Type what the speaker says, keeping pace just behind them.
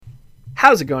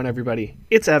How's it going, everybody?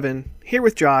 It's Evan, here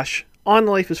with Josh, on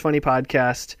the Life is Funny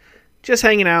podcast, just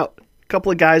hanging out, a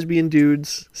couple of guys being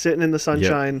dudes, sitting in the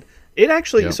sunshine. It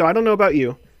actually, so I don't know about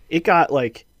you, it got,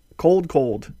 like,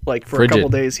 cold, like, for Frigid. a couple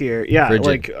days here. Yeah,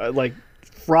 Frigid. like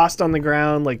frost on the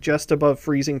ground, like, just above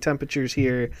freezing temperatures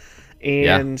here.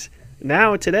 And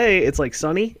now, today, it's, like,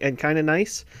 sunny and kind of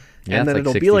nice. Yeah, And then it's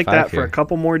like it'll be like that 65 for a here.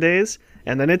 couple more days.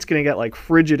 And then it's going to get, like,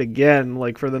 frigid again,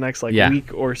 like, for the next, like,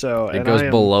 week or so. It goes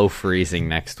below freezing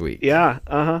next week. Yeah,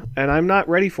 and I'm not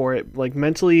ready for it, like,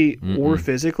 mentally or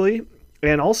physically.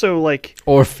 And also, like...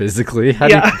 Or physically. How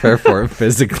do you prepare for it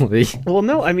physically? Well,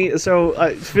 no, I mean, so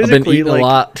physically... I've been eating a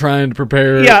lot, trying to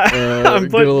prepare, Yeah,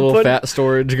 get a little fat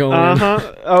storage going.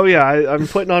 Oh, yeah, I'm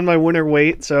putting on my winter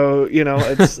weight, so, you know,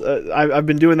 it's I've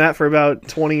been doing that for about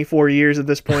 24 years at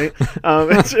this point.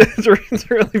 It's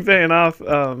really paying off,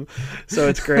 so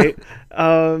it's great.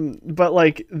 But,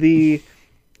 like,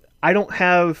 I don't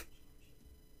have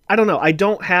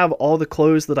all the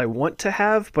clothes that I want to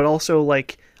have, but also,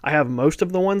 like, I have most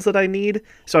of the ones that I need.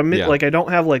 So I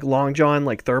don't have, like, long john,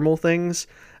 like, thermal things.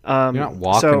 You're not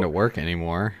walking to work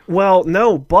anymore. Well,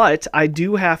 no, but I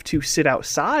do have to sit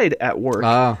outside at work.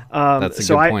 That's a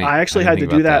so good point. I actually I had didn't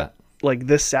to think do about that like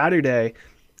this Saturday,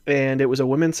 and it was a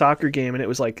women's soccer game, and it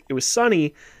was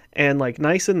sunny and, like,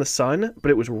 nice in the sun, but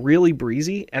it was really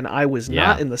breezy, and I was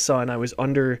not in the sun. I was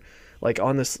under, like,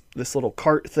 on this little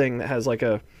cart thing that has like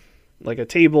a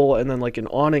table and then, like, an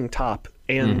awning top,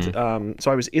 and so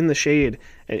I was in the shade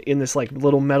in this, like,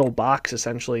 little metal box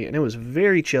essentially, and it was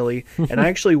very chilly. And I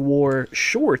actually wore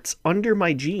shorts under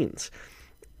my jeans,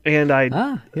 and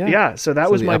so that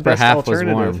was the my upper best half was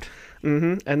alternative. warmed.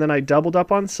 And then I doubled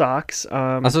up on socks.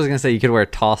 I was gonna say you could wear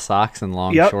tall socks and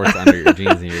long Yep. shorts under your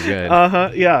jeans and you're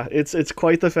good. Yeah, it's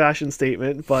quite the fashion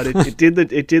statement, but it did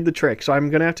the trick. So I'm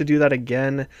gonna have to do that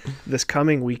again this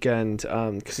coming weekend,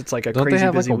 because it's like a Don't crazy they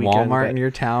have like busy a weekend. Walmart but- in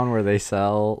your town where they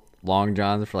sell long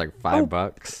johns for like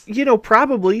 $5? You know,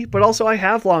 probably, but also I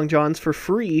have long johns for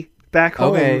free back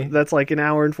home. Okay. That's like an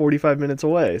hour and 45 minutes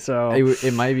away. So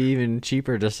It might be even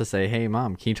cheaper just to say, "Hey,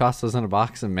 Mom, can you toss those in a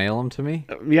box and mail them to me?"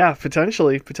 yeah,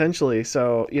 potentially.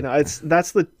 So, you know,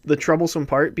 that's the troublesome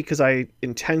part, because I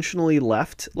intentionally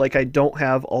left. Like, I don't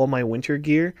have all my winter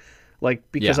gear, like,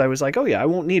 because I was like, oh yeah, I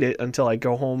won't need it until I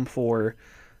go home for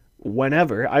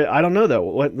whenever. I don't know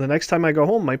though. The next time I go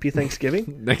home might be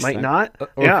Thanksgiving. Next might time. not.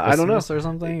 Or Yeah, I don't know. Christmas or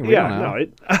something. We don't know. No,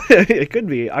 it could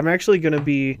be. I'm actually gonna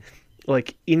be,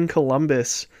 like, in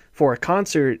Columbus for a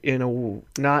concert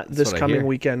not this what I coming hear.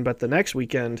 weekend, but the next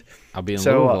weekend. I'll be in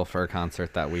So, Louisville for a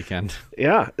concert that weekend.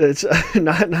 Yeah, it's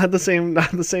not the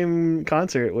same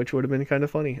concert, which would have been kind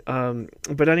of funny.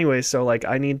 But anyway, so, like,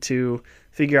 I need to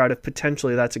figure out if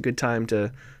potentially that's a good time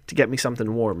to get me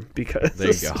something warm, because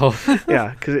There you go.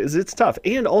 yeah, because it's tough.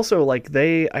 And also, like,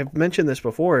 I've mentioned this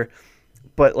before,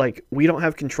 but, like, we don't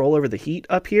have control over the heat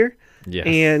up here. Yes.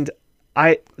 And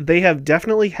they have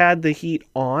definitely had the heat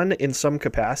on in some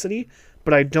capacity,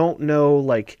 but I don't know,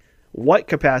 like, what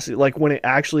capacity, like, when it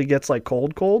actually gets, like,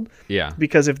 cold. Yeah.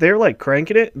 Because if they're, like,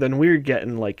 cranking it, then we're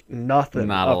getting, like, nothing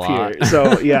Not a up lot. here.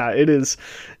 So yeah, it's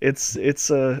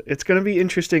going to be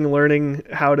interesting learning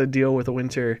how to deal with the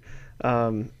winter.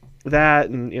 That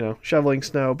and, you know, shoveling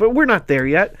snow, but we're not there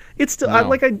yet. It's still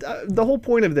No. the whole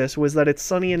point of this was that it's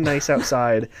sunny and nice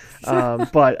outside,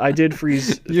 but I did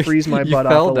freeze my butt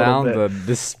off a fell little down bit. the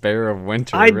despair of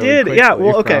winter. I really did, yeah, quickly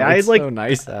well, okay, from, I it's had, like- so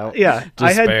nice out. Yeah,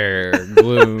 I had Despair,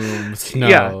 gloom, snow.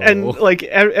 yeah, and, like,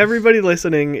 everybody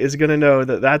listening is gonna know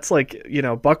that that's, like, you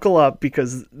know, buckle up,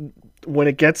 because when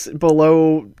it gets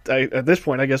below, at this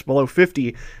point, I guess below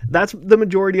 50, that's the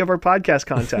majority of our podcast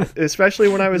content, especially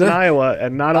when I was in Iowa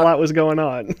and not a lot was going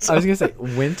on. So, I was gonna say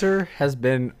winter has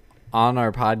been on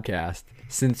our podcast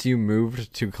since you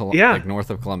moved to like north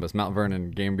of Columbus, Mount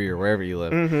Vernon, Gamby, or wherever you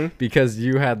live, because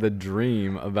you had the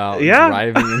dream about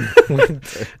driving in the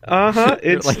winter.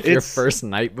 it's like your first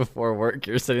night before work,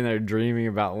 you're sitting there dreaming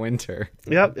about winter.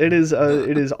 Yep, it is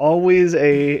always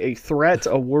a threat,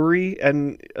 a worry,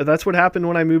 and that's what happened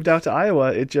when I moved out to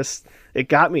Iowa. It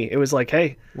got me. It was like,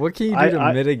 hey, What can you do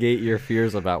to mitigate your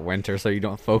fears about winter so you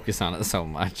don't focus on it so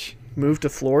much? move to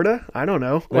Florida? I don't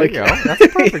know. There you go. That's a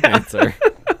perfect answer.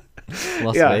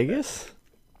 Las Yeah. Vegas?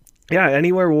 Yeah,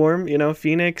 anywhere warm, you know,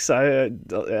 Phoenix,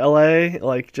 LA,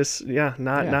 like, just,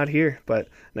 not here. But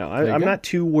no, I'm go. not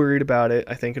too worried about it.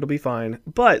 I think it'll be fine.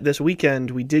 But this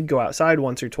weekend we did go outside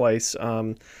once or twice.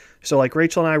 So, like,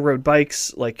 Rachel and I rode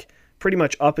bikes, like, pretty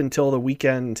much up until the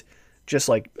weekend, just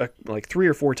like 3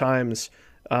 or 4 times,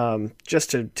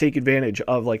 just to take advantage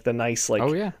of, like, the nice, like,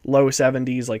 low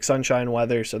 70s, like, sunshine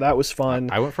weather. So that was fun.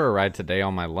 I went for a ride today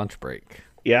on my lunch break.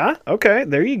 Yeah. Okay.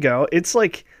 There you go. It's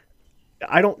like,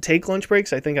 I don't take lunch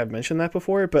breaks. I think I've mentioned that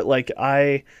before, but like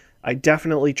I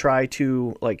definitely try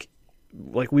to like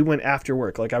we went after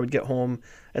work. Like I would get home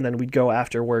and then we'd go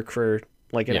after work for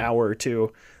like an hour or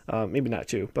two, maybe not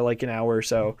two, but like an hour or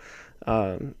so,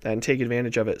 and take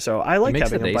advantage of it. So I like having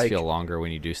a bike. It makes the days feel longer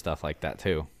when you do stuff like that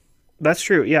too. That's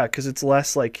true. Yeah. 'Cause it's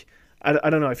less like, I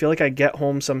don't know. I feel like I get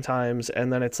home sometimes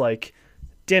and then it's like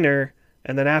dinner.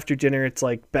 And then after dinner, it's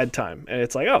like bedtime. And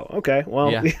it's like, oh, okay,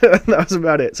 well, that was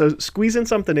about it. So squeezing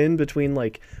something in between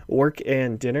like work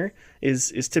and dinner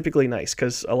is typically nice,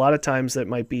 because a lot of times that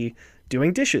might be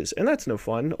doing dishes, and that's no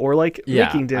fun, or like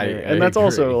making dinner, and that's agree.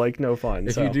 Also like no fun.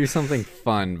 If you do something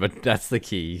fun, but that's the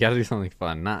key. You got to do something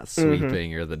fun, not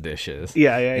sweeping or the dishes.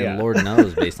 And Lord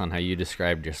knows, based on how you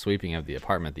described your sweeping of the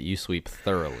apartment, that you sweep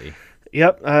thoroughly.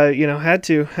 Yep, had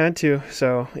to.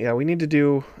 So yeah, we need to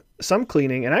do some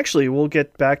cleaning, and actually we'll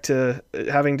get back to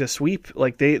having to sweep.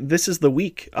 Like this is the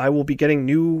week I will be getting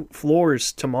new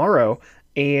floors tomorrow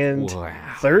and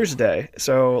Thursday,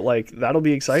 so like that'll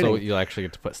be exciting. So you'll actually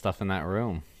get to put stuff in that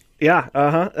room. Yeah,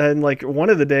 and like one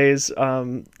of the days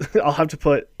I'll have to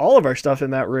put all of our stuff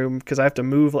in that room, because I have to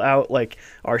move out like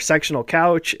our sectional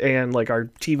couch and like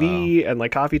our TV and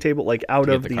like coffee table like out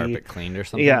of the carpet cleaned or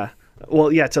something. Yeah.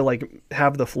 Well, yeah, to like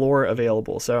have the floor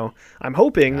available. So I'm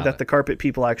hoping that the carpet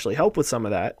people actually help with some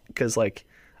of that, because like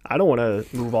I don't want to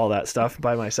move all that stuff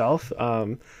by myself.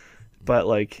 But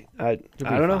like I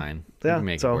don't know. Fine. Yeah,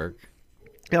 make it work.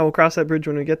 Yeah, we'll cross that bridge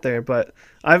when we get there. But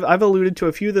I've alluded to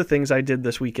a few of the things I did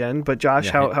this weekend. But Josh,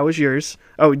 how was yours?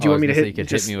 Oh, do you want me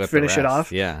to finish it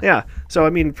off? Yeah. So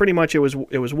I mean, pretty much it was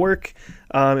work.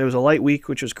 It was a light week,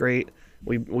 which was great.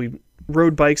 We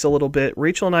rode bikes a little bit.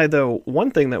 Rachel and I, though,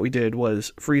 one thing that we did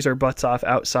was freeze our butts off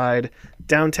outside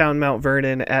downtown Mount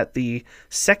Vernon at the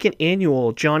 2nd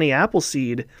annual Johnny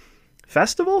Appleseed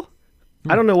Festival.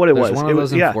 I don't know what it was. One of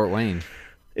those in Fort Wayne.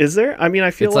 Is there? I mean,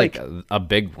 I feel it's like a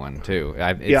big one too.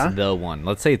 It's the one.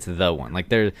 Let's say it's the one. Like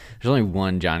there's only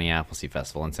one Johnny Appleseed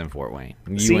Festival, and it's in Fort Wayne.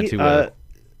 You went to a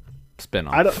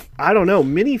spinoff. I don't know.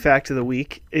 Mini fact of the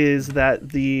week is that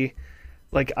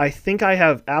I think I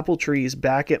have apple trees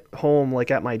back at home,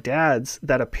 like at my dad's,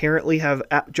 that apparently have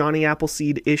Johnny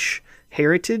Appleseed-ish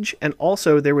heritage. And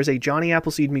also there was a Johnny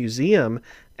Appleseed museum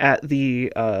at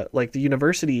the the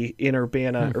university in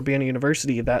Urbana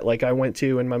University that like I went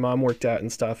to and my mom worked at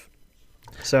and stuff.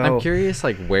 So I'm curious,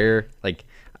 like where, like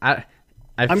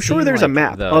I'm sure there's a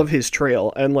map of his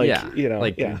trail, and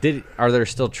are there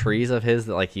still trees of his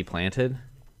that like he planted?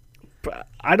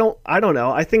 I don't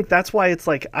know. I think that's why it's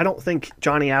like, I don't think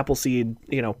Johnny Appleseed,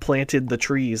 planted the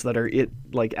trees that are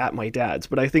at my dad's,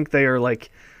 but I think they are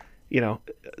like,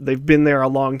 they've been there a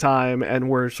long time and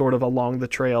we're sort of along the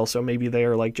trail. So maybe they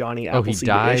are like Johnny Appleseed.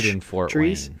 Oh, he died in Fort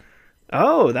Wayne.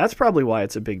 Oh, that's probably why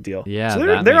it's a big deal. Yeah.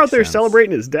 So they're out there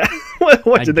celebrating his death.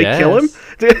 What did they kill him?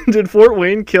 Did Fort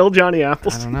Wayne kill Johnny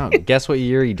Appleseed? I don't know. Guess what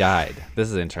year he died? This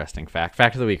is an interesting fact.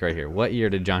 Fact of the week right here. What year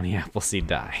did Johnny Appleseed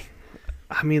die?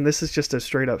 I mean, this is just a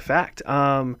straight up fact.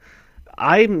 I'm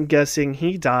guessing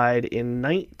he died in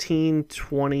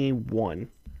 1921.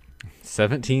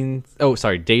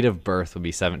 Date of birth would be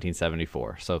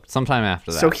 1774. So sometime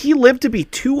after that. So he lived to be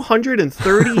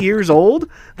 230 years old?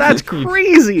 That's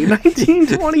crazy.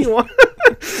 1921.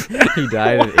 He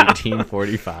died in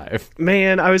 1845.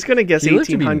 Man, I was going to guess 1800s. He lived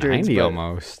to be 90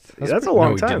 almost. That's a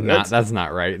long time. That's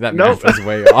not right. That math is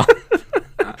way off.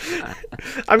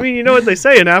 I mean, you know what they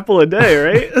say, an apple a day,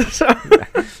 right? So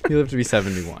he lived to be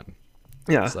 71.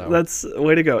 Yeah, that's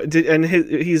way to go. And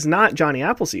he's not Johnny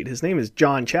Appleseed. His name is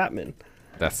John Chapman.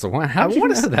 That's the one. How do you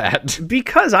know that?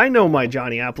 Because I know my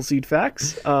Johnny Appleseed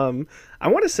facts. I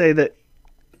want to say that...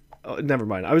 Oh, never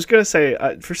mind. I was going to say,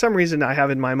 for some reason, I have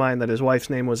in my mind that his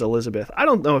wife's name was Elizabeth. I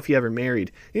don't know if he ever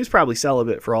married. He was probably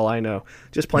celibate for all I know.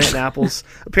 Just planting apples.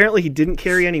 Apparently, he didn't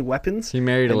carry any weapens. He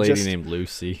married a lady named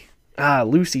Lucy.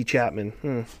 Lucy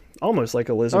Chapman. Almost like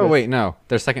Elizabeth. Oh, wait, no.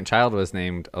 Their second child was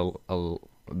named...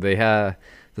 They had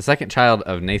the second child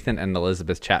of Nathan and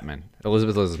Elizabeth Chapman.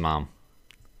 Elizabeth was his mom.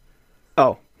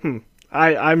 Oh,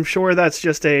 I'm sure that's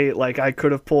just I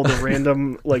could have pulled a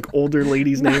random older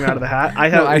lady's name out of the hat.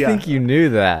 I think you knew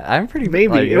that. I'm pretty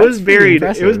maybe it was buried.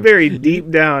 It was buried deep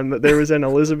down that there was an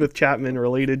Elizabeth Chapman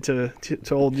related to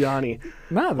old Johnny.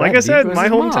 Like I said, my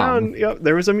hometown. Yep,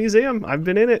 there was a museum. I've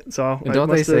been in it. So and don't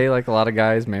they say like a lot of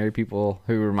guys marry people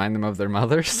who remind them of their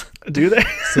mothers? Do they?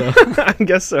 So I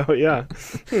guess so. Yeah.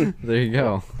 There you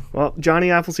go. Well,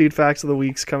 Johnny Appleseed facts of the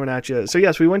week's coming at you. So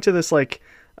yes, we went to this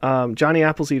Johnny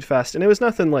Appleseed Fest, and it was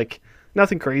nothing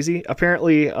crazy.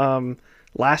 Apparently,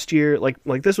 last year,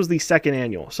 like this was the 2nd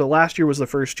annual. So last year was the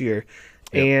first year,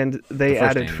 and they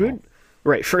added food.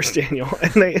 Right, first annual,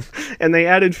 and they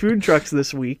added food trucks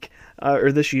this week,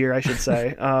 or this year, I should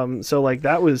say. So like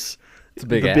that was it's a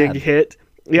big big hit.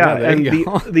 Yeah, and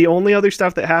the only other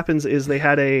stuff that happens is they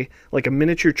had a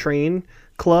miniature train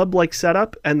club like set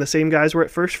up, and the same guys were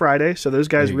at First Friday, so those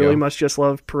guys really must just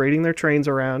love parading their trains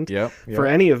around for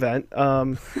any event.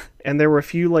 And there were a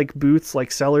few like booths,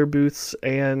 like cellar booths,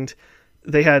 and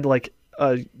they had like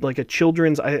a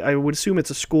children's, I would assume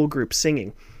it's a school group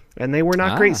singing. And they were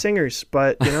not great singers,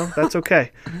 but that's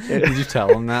okay. Did you tell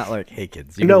them that, like, hey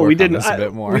kids, you can work on this a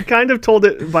bit more? We kind of told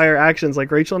it by our actions.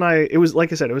 Like Rachel and I, it was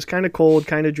like I said, it was kind of cold,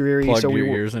 kind of dreary. Plugged so your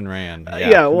ears and ran.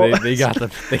 Well, they got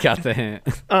the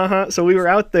hint. So we were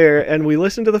out there and we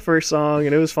listened to the first song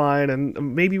and it was fine.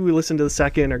 And maybe we listened to the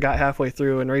second or got halfway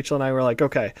through, and Rachel and I were like,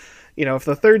 okay, if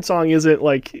the third song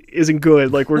isn't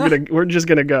good, like we're just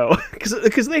gonna go,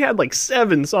 because they had like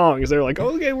 7 songs. They're like,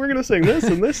 okay, we're gonna sing this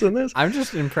and this and this. I'm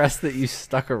just impressed that you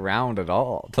stuck around at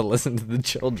all to listen to the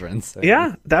children sing.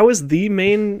 Yeah, that was the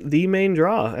main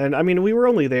draw, and I mean we were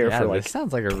only there for like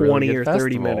sounds like a 20 really or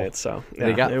 30 minutes. So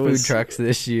they got food trucks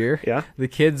this year. Yeah, the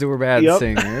kids were bad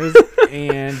singers,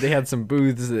 and they had some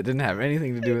booths that didn't have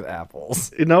anything to do with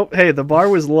apples. Nope. Hey, the bar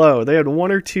was low. They had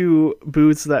 1 or 2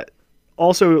 booths that.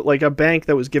 Also, like a bank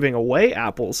that was giving away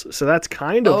apples, so that's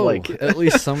kind of like at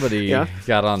least somebody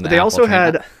got on. They also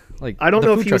had I don't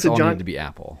know if he was a John to be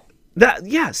Apple.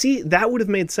 See, that would have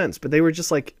made sense, but they were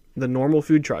just like the normal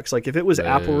food trucks. Like if it was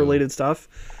Apple related stuff,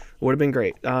 it would have been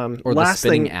great. Or the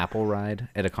spinning apple ride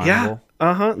at a carnival.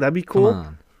 Yeah, that'd be cool. Come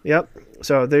on. Yep.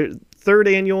 So the third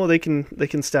annual, they can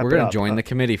step. We're gonna join the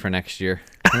committee for next year.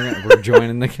 We're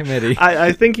joining the committee.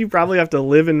 I think you probably have to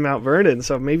live in Mount Vernon,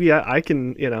 so maybe I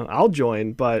can, I'll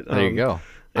join. But there you go.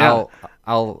 Yeah.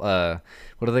 I'll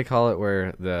what do they call it,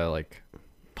 where the like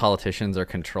politicians are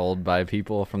controlled by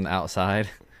people from the outside?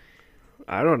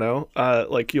 I don't know.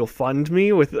 Like you'll fund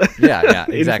me with yeah,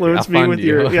 exactly. Influence me with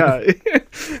your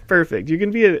perfect. You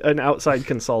can be an outside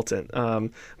consultant.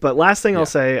 But last thing I'll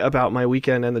say about my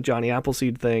weekend and the Johnny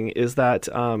Appleseed thing is that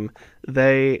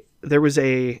there was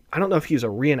I don't know if he was a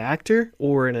reenactor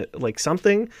or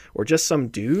something or just some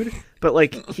dude, but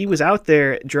like he was out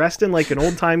there dressed in like an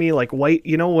old timey like white,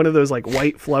 one of those like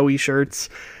white flowy shirts.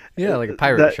 Yeah, like a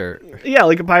pirate shirt. Yeah,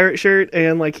 like a pirate shirt,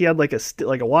 and like he had like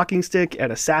a walking stick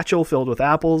and a satchel filled with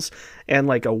apples, and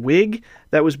like a wig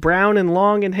that was brown and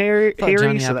long and hairy.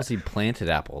 Johnny Appleseed planted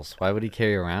apples. Why would he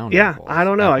carry around? Yeah, apples? I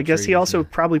don't know. I guess he also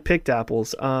probably picked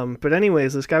apples. But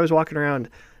anyways, this guy was walking around,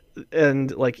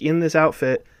 and like in this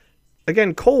outfit,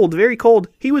 again cold, very cold.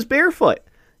 He was barefoot.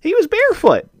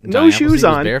 No shoes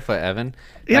on. Was barefoot, Evan.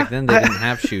 Back then they didn't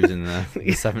have shoes in the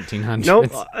 1700s.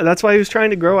 Nope. That's why he was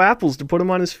trying to grow apples to put them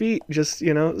on his feet. Just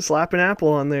slap an apple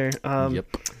on there. Yep.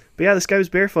 But yeah, this guy was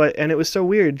barefoot, and it was so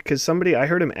weird because I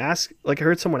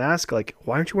heard someone ask like,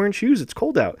 "Why aren't you wearing shoes? It's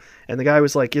cold out." And the guy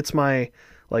was like, "It's my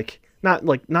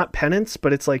not penance,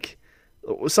 but it's like."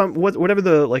 Whatever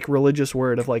the like religious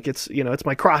word of like it's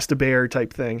my cross to bear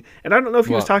type thing. And I don't know if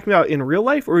he was talking about in real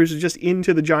life or he was just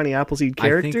into the Johnny Appleseed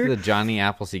character. I think the Johnny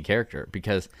Appleseed character,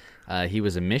 because he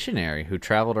was a missionary who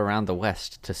traveled around the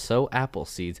West to sow apple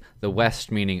seeds. The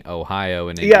West meaning Ohio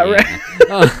and Indiana.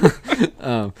 Yeah,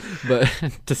 right. But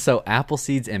to sow apple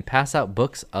seeds and pass out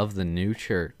books of the new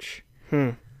church.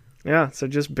 Yeah, so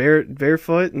just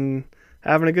barefoot and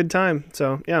having a good time.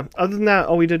 So yeah, other than that,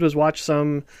 all we did was watch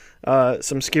some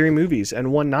scary movies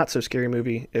and one not so scary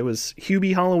movie. It was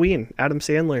Hubie Halloween, Adam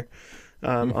Sandler,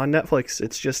 on Netflix.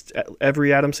 It's just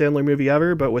every Adam Sandler movie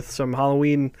ever, but with some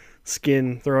Halloween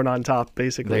skin thrown on top,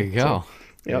 basically. There you go.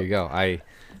 There you go. I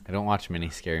don't watch many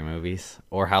scary movies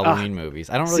or Halloween movies.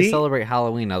 I don't really celebrate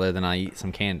Halloween other than I eat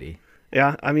some candy.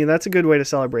 Yeah, I mean, that's a good way to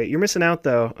celebrate. You're missing out,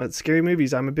 though. Scary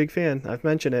movies, I'm a big fan. I've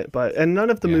mentioned it. And none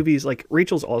of the movies, like,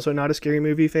 Rachel's also not a scary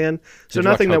movie fan. So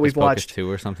nothing that we've watched. Hocus Pocus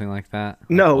 2 or something like that?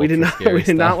 No, we did not. We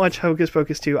did not watch Hocus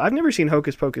Pocus 2. I've never seen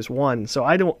Hocus Pocus 1, so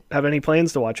I don't have any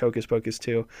plans to watch Hocus Pocus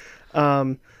 2.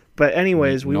 But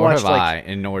anyways, we watched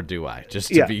and nor do I, just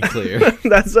to be clear.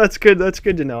 That's good. That's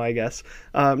good to know, I guess.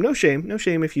 No shame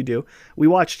if you do. We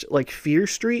watched like Fear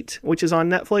Street, which is on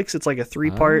Netflix. It's like a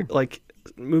 3-part like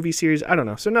movie series. I don't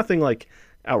know. So nothing like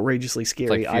outrageously scary,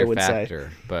 like Fear I would Factor,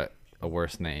 say. But a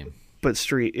worse name. But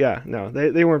Street, yeah, no,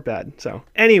 they weren't bad. So,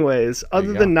 anyways,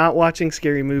 other than not watching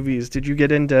scary movies, did you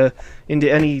get into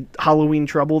any Halloween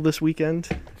trouble this weekend?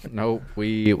 Nope.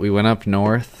 We went up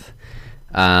north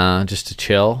just to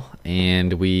chill,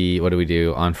 and what do we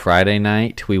do on Friday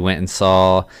night? We went and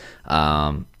saw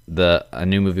a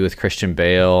new movie with Christian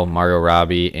Bale, Margot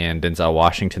Robbie, and Denzel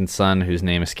Washington's son, whose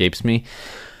name escapes me.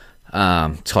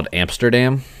 It's called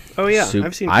Amsterdam. Oh yeah,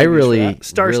 I've seen. I really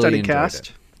star-studded really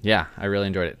cast. Yeah, I really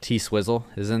enjoyed it. T Swizzle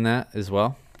is in that as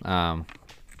well.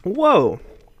 Whoa.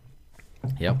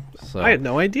 Yep. So I had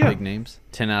no idea. Big names.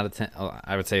 10 out of 10. Oh,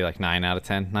 I would say like 9 out of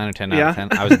 10. 9 or 10 out of 10.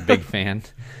 I was a big fan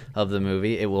of the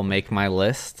movie. It will make my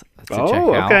list to check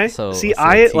out. Okay. So see,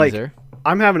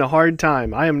 I'm having a hard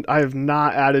time. I have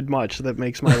not added much that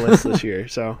makes my list this year.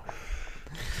 So.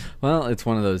 Well, it's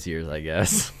one of those years, I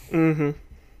guess. Mm-hmm.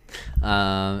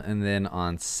 And then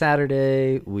on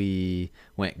Saturday, we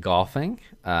went golfing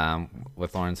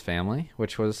with Lauren's family,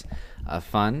 which was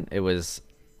fun. It was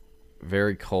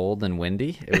very cold and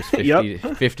windy. It was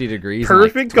 50 degrees.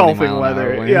 Perfect golfing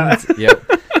weather. Yeah.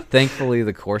 Yep. Thankfully,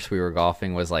 the course we were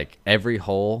golfing was like every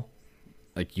hole,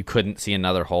 like you couldn't see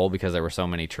another hole because there were so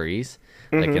many trees.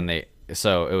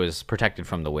 So it was protected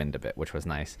from the wind a bit, which was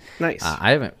nice. Nice.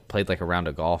 I haven't played like a round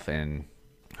of golf in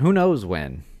who knows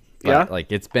when. But,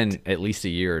 like it's been at least a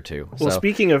year or two. Well,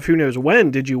 speaking of who knows when,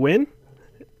 did you win?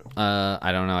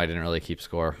 I don't know. I didn't really keep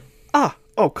score.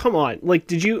 Oh, come on. Like,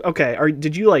 did you? Okay. Or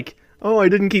did you like? Oh, I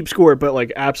didn't keep score, but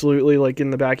like absolutely, like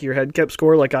in the back of your head, kept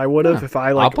score like I would have if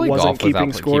I like wasn't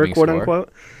keeping score, quote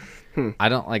unquote. I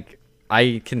don't like.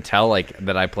 I can tell like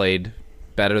that I played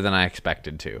better than I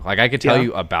expected to. Like I could tell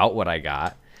you about what I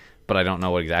got, but I don't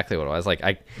know exactly what it was. Like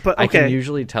I can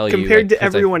usually tell you compared to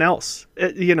everyone else.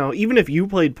 Even if you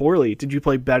played poorly, did you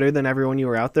play better than everyone you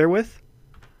were out there with?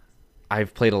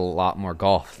 I've played a lot more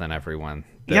golf than everyone.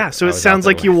 Yeah, so it sounds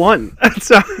like you won.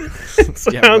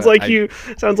 Sounds like you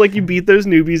beat those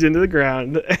newbies into the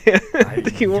ground.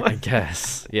 You won. I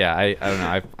guess. Yeah, I don't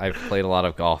know. I've played a lot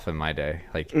of golf in my day.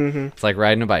 Like it's like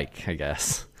riding a bike, I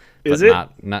guess. Is it?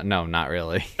 Not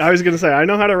really. I was gonna say I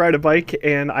know how to ride a bike,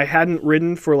 and I hadn't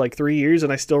ridden for like 3 years,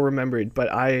 and I still remembered.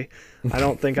 But I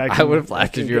don't think I. I would have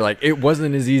laughed if you're like, it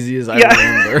wasn't as easy as I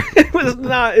remember. It was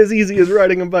not as easy as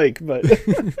riding a bike, but.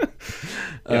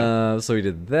 So we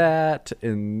did that,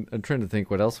 and I'm trying to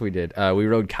think what else we did. We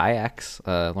rode kayaks.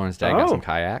 Lauren's dad got some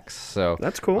kayaks, so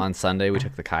that's cool. On Sunday we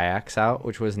took the kayaks out,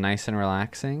 which was nice and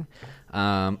relaxing.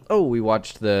 We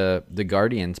watched the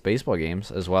Guardians baseball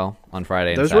games as well on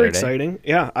Friday and Saturday. Those were exciting.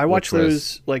 Yeah, I watched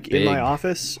those like in my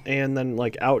office and then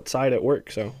like outside at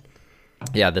work. So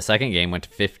yeah, the second game went to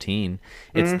 15.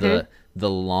 It's the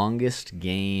longest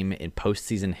game in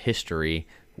postseason history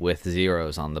with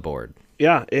zeros on the board.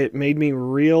 Yeah, it made me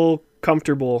real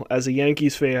comfortable as a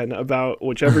Yankees fan about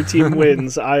whichever team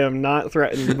wins. I am not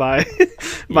threatened by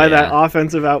that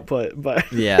offensive output.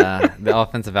 But yeah, the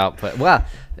offensive output. Well,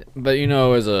 but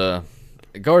as a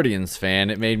Guardians fan,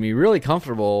 it made me really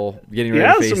comfortable getting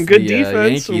ready to face some good the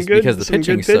defense, Yankees because the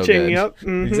pitching's so good. Yep,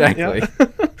 exactly.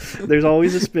 Yep. There's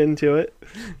always a spin to it.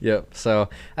 Yep. So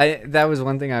that was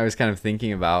one thing I was kind of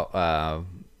thinking about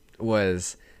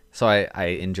So I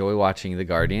enjoy watching the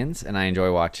Guardians and I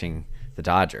enjoy watching the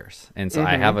Dodgers. And so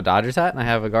I have a Dodgers hat and I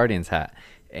have a Guardians hat.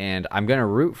 And I'm going to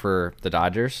root for the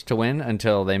Dodgers to win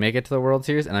until they make it to the World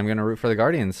Series. And I'm going to root for the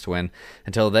Guardians to win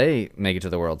until they make it to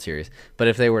the World Series. But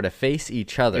if they were to face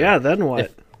each other. Yeah, then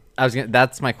what?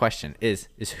 That's my question is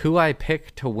who I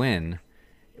pick to win,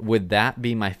 would that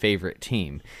be my favorite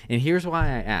team? And here's why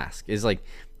I ask is like,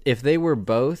 if they were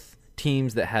both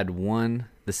teams that had won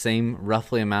the same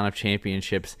roughly amount of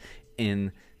championships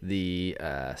in the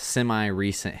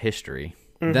semi-recent history,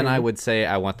 then I would say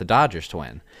I want the Dodgers to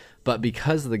win. But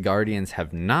because the Guardians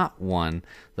have not won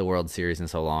the World Series in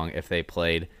so long, if they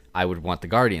played, I would want the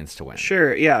Guardians to win.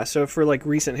 Sure, yeah. So for like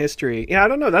recent history, I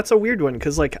don't know. That's a weird one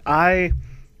because like I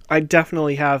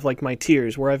definitely have like my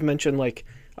tiers where I've mentioned like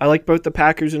I like both the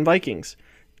Packers and Vikings.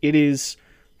 It is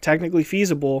technically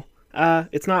feasible.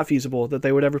 It's not feasible that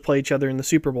they would ever play each other in the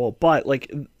Super Bowl, but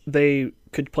like they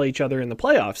could play each other in the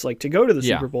playoffs, like to go to the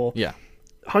Super Bowl. Yeah,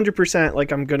 100%.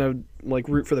 Like I'm gonna like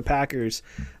root for the Packers.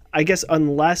 I guess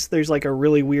unless there's like a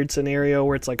really weird scenario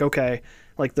where it's like, okay,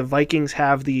 like the Vikings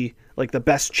have the like the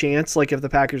best chance, like if the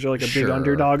Packers are like a big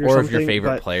underdog or something. Or if your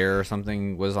favorite player or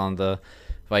something was on the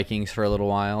Vikings for a little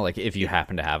while, like if you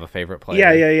happen to have a favorite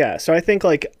player. Yeah. So I think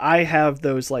like I have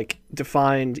those like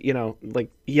defined, like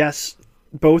yes,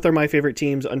 both are my favorite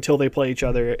teams until they play each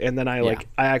other, and then I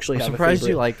actually have a favorite. I'm surprised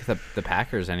you like the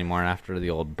Packers anymore after the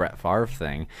old Brett Favre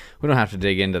thing. We don't have to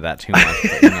dig into that too much.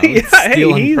 But,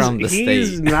 stealing from the state.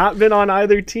 He's not been on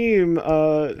either team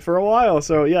for a while,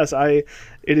 so yes,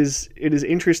 it is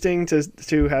interesting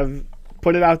to have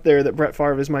put it out there that Brett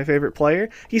Favre is my favorite player.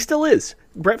 He still is.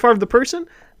 Brett Favre the person,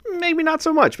 maybe not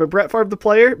so much, but Brett Favre the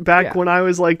player back when I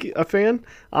was like a fan,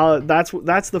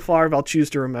 that's the Favre I'll choose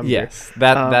to remember. Yes,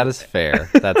 that is fair.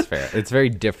 That's fair. It's very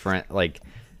different. Like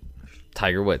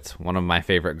Tiger Woods, one of my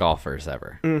favorite golfers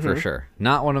ever, for sure.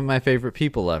 Not one of my favorite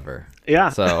people ever. Yeah.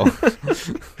 So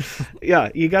yeah,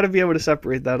 you got to be able to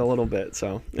separate that a little bit.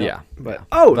 So yeah.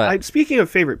 But speaking of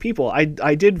favorite people, I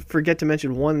did forget to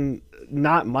mention one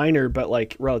not minor, but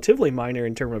like relatively minor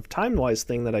in terms of time-wise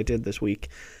thing that I did this week.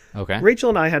 Okay. Rachel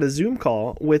and I had a Zoom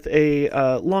call with a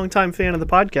longtime fan of the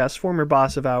podcast, former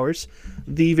boss of ours,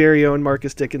 the very own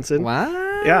Marcus Dickinson.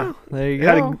 Wow. Yeah. There you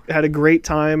go. Had a great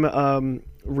time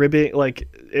ribbing, like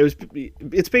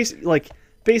it's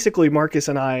basically Marcus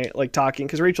and I like talking,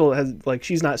 because Rachel has like,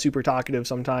 she's not super talkative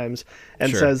sometimes,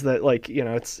 and says that like, you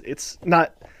know, it's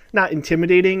not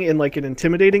intimidating in like an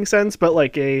intimidating sense, but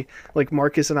like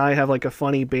Marcus and I have like a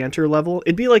funny banter level.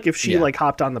 It'd be like if she like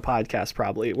hopped on the podcast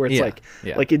probably, where it's like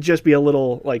it'd just be a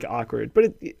little like awkward,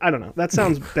 but I don't know. That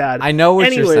sounds bad. I know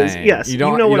what you're saying. Yes, you know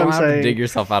what I'm saying. You don't have to dig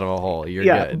yourself out of a hole. You're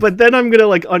good. But then I'm going to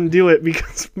like undo it,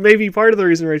 because maybe part of the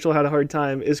reason Rachel had a hard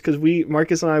time is because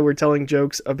Marcus and I were telling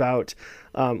jokes about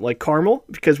like Carmel,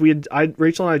 because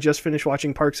Rachel and I just finished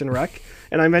watching Parks and Rec,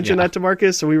 and I mentioned that to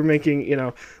Marcus, so we were making, you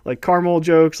know, like Carmel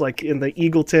jokes, like in the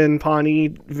Eagleton, Pawnee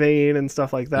vein and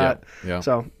stuff like that. Yeah.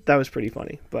 So that was pretty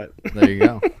funny. But there you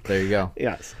go.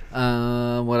 Yes.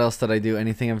 What else did I do?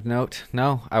 Anything of note?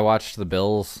 No, I watched the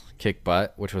Bills kick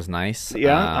butt, which was nice.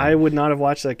 Yeah, I would not have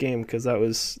watched that game because that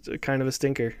was kind of a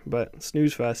stinker, but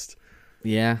snooze fest.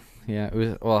 Yeah.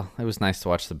 It was nice to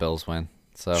watch the Bills win.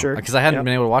 So, sure. Because I hadn't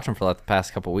been able to watch them for like the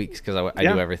past couple of weeks, because I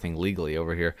do everything legally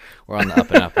over here. We're on the up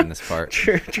and up in this part.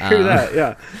 True that,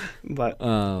 yeah. But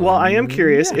well, I am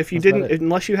curious if you didn't,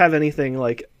 unless you have anything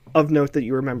like of note that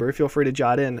you remember, feel free to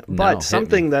jot in. But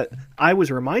something that I was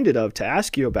reminded of to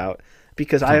ask you about,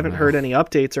 because I haven't heard any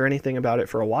updates or anything about it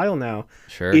for a while now,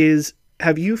 is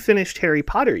have you finished Harry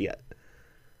Potter yet?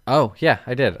 Oh yeah,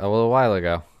 I did a little while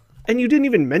ago. And you didn't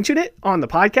even mention it on the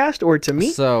podcast or to me?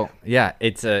 So, yeah,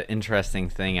 it's an interesting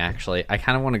thing, actually. I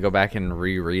kind of want to go back and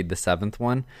reread the 7th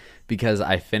one, because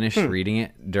I finished reading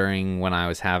it during when I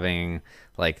was having,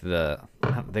 like, they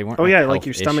weren't like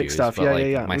your stomach issues, stuff. But,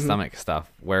 Yeah. My stomach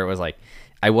stuff, where it was, like,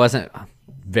 I wasn't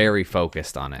very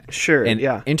focused on it. Sure, and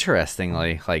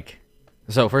interestingly, like,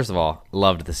 so first of all,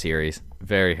 loved the series.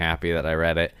 Very happy that I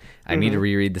read it. I need to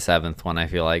reread the 7th one, I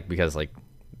feel like, because, like,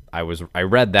 I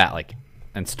read that, like,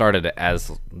 and started it as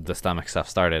the stomach stuff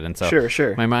started, and so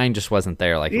sure. my mind just wasn't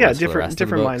there like it was for the rest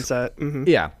different of the books. Mindset. Mm-hmm.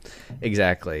 Yeah,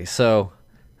 exactly. So,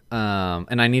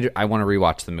 and I want to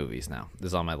rewatch the movies now.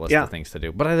 This is on my list of things to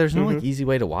do, but there's no like easy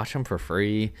way to watch them for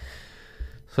free,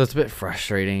 so it's a bit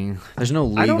frustrating. There's no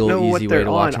legal easy way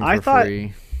to watch them for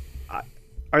free.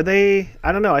 Are they?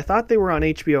 I don't know. I thought they were on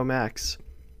HBO Max.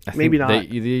 Maybe not.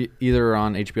 They either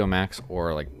on HBO Max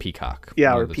or like Peacock.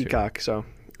 Yeah, or Peacock. So.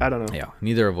 I don't know. Yeah,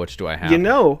 neither of which do I have. You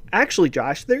know, actually,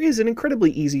 Josh, there is an incredibly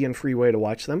easy and free way to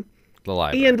watch them. The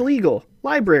library. And legal.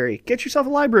 Library. Get yourself a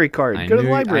library card. Go to the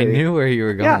library. I knew where you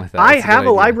were going with that. I have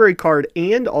a library card,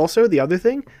 and also the other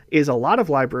thing is a lot of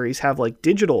libraries have like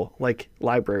digital like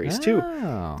libraries too.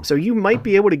 So you might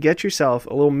be able to get yourself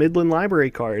a little Midland library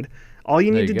card. All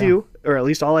you need to do, or at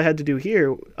least all I had to do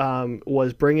here,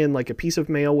 was bring in like a piece of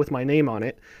mail with my name on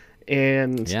it,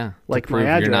 and like my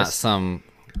address. You're not some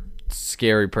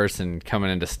scary person coming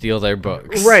in to steal their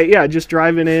books, right? Yeah, just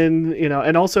driving in, you know.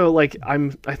 And also, like, I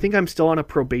think I'm still on a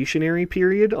probationary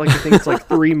period. Like, I think it's like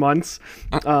 3 months,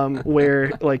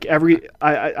 where like I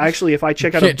actually, if I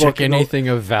check out a book, check anything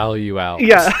of value out.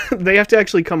 Yeah, they have to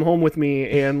actually come home with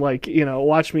me and like, you know,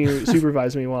 watch me,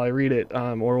 supervise me while I read it,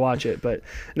 or watch it. But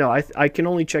no, I can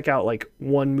only check out like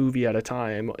one movie at a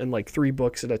time and like 3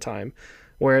 books at a time.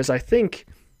 Whereas I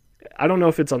don't know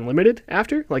if it's unlimited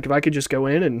after. Like, if I could just go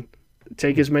in and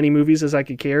take as many movies as I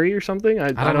could carry or something.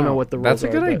 I don't know what the rules are.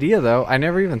 That's a good idea, though. I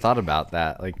never even thought about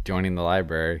that, like joining the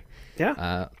library.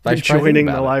 Yeah, joining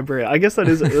the library. I guess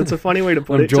that's a funny way to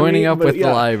put it. Joining up with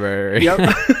the library.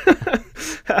 Yep.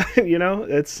 You know,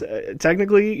 it's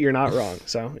technically you're not wrong.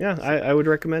 So yeah, I would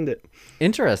recommend it.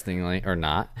 Interestingly, or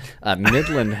not,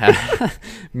 Midland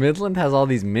has all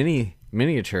these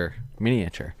miniature,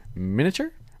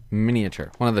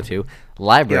 one of the two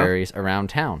libraries around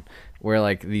town, where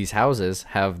like these houses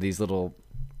have these little,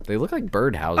 they look like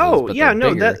bird houses. Oh, but yeah,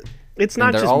 no, that it's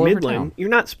not just Midland. You're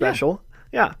not special.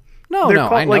 Yeah. No,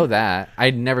 I know that.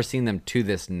 I'd never seen them to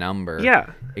this number.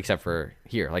 Yeah. Except for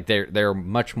here. Like they're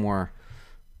much more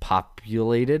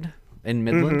populated in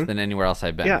Midland than anywhere else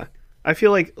I've been. Yeah. I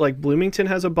feel like Bloomington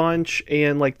has a bunch,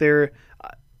 and like it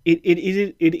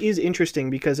is interesting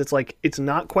because it's like it's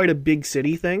not quite a big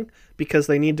city thing, because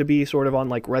they need to be sort of on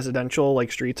like residential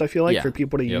like streets, I feel like, for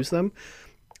people to use them.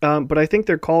 But I think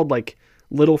they're called like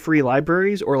little free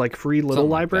libraries or like free little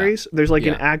libraries. There's like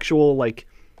an actual like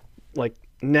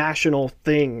national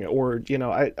thing, or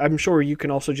I'm sure you can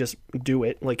also just do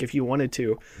it like if you wanted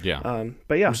to. Yeah.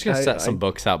 But yeah, I'm just gonna set some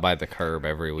books out by the curb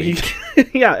every week.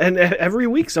 Yeah, and every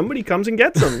week somebody comes and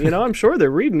gets them. I'm sure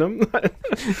they're reading them.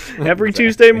 Every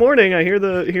Tuesday morning, I hear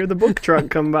the book truck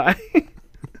come by.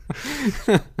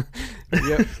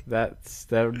 Yep, that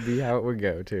would be how it would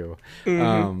go too.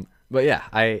 But yeah,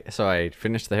 I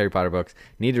finished the Harry Potter books.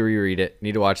 Need to reread it.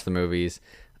 Need to watch the movies.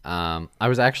 I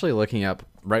was actually looking up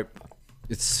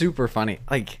It's super funny.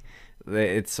 Like,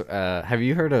 it's have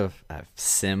you heard of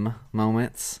sim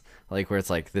moments? Like where it's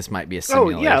like this might be a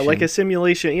simulation. Oh yeah, like a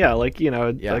simulation. Yeah, like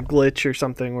a glitch or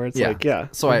something where it's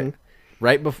So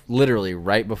literally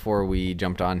right before we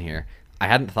jumped on here, I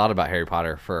hadn't thought about Harry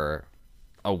Potter for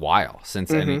a while since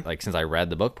since I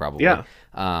read the book probably. Yeah.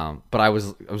 But I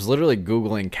was literally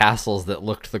Googling castles that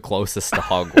looked the closest to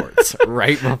Hogwarts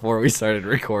right before we started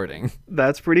recording.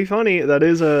 That's pretty funny. That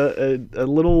is a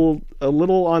little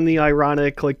on the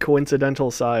ironic, like coincidental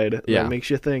side. Yeah. That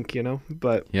makes you think,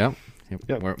 but Yep.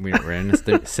 We're in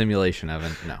a simulation,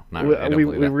 Evan. No, not really.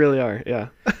 We really are. Yeah.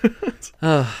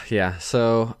 Yeah.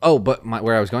 So, but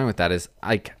where I was going with that is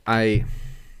I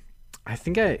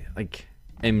think I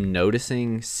am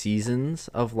noticing seasons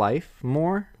of life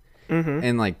more,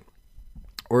 and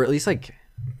or at least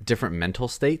different mental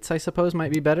states, I suppose,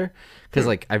 might be better, because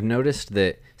I've noticed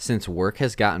that since work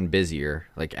has gotten busier,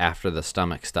 after the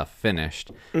stomach stuff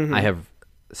finished, I have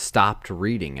stopped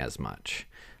reading as much.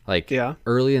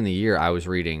 Early in the year, I was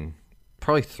reading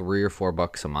probably 3 or 4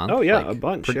 books a month. Oh yeah, a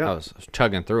bunch. I was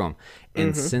chugging through them,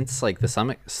 and since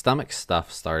the stomach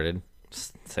stuff started.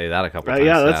 Say that a couple times.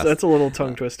 Yeah, that's a little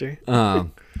tongue twister. I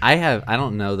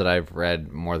don't know that I've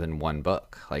read more than one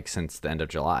book since the end of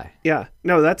July. Yeah,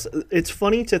 no, it's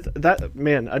funny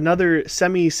another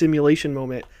semi-simulation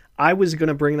moment. I was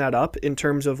gonna bring that up in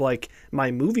terms of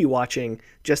my movie watching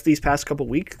just these past couple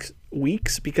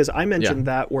weeks because I mentioned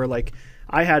that where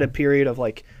I had a period of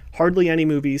hardly any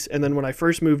movies, and then when I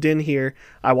first moved in here,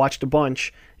 I watched a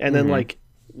bunch, and then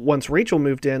once Rachel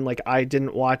moved in, I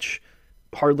didn't watch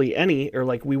hardly any, or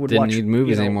we would didn't watch need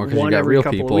movies anymore because you got every real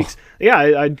couple people. Of weeks. Yeah,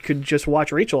 I could just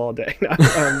watch Rachel all day.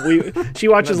 She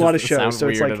watches a lot of shows, so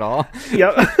it's at all.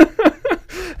 Yeah.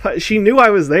 She knew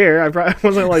I was there. I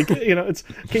wasn't it's.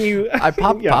 Can you? I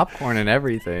popped popcorn and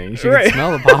everything. She could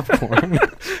smell the popcorn.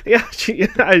 Yeah,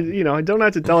 I don't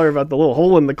have to tell her about the little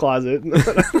hole in the closet.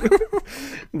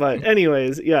 But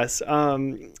anyways, yes.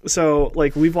 So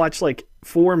we've watched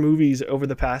 4 movies over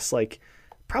the past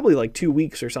probably 2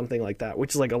 weeks or something like that,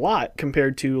 which is a lot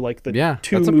compared to the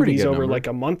 2 movies over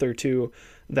a month or two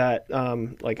that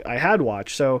I had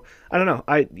watched. So I don't know.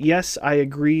 I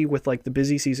agree with the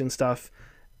busy season stuff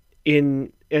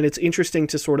and it's interesting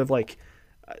to sort of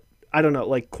I don't know,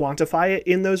 quantify it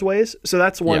in those ways. So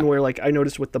that's one where I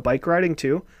noticed with the bike riding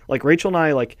too. Rachel and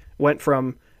I went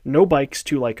from no bikes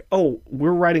to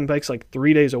we're riding bikes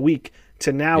 3 days a week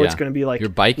to now it's going to be you're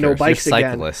bikers, no bikes you're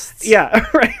again. Cyclists. Yeah,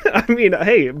 right. I mean,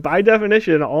 hey, by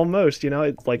definition, almost.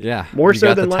 It's more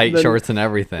so than the tight shorts and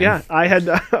everything. Yeah, I had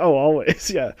always.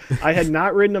 Yeah, I had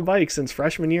not ridden a bike since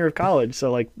freshman year of college.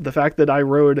 So the fact that I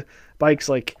rode bikes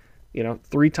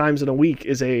 3 times in a week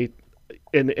is an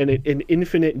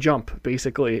infinite jump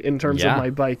basically in terms of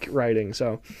my bike riding.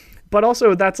 So, but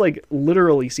also that's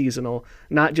literally seasonal,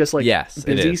 not just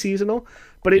busy seasonal,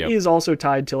 but it is also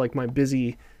tied to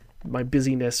my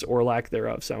busyness or lack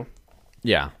thereof. So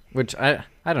yeah, which I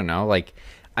don't know,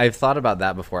 I've thought about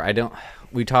that before.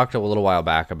 We talked a little while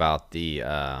back about the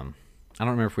I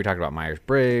don't remember if we talked about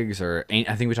Myers-Briggs or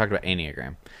I think we talked about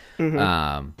Enneagram.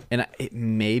 And it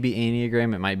may be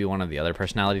Enneagram, it might be one of the other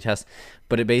personality tests,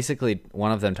 but it basically,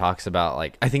 one of them talks about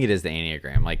I think it is the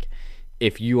Enneagram,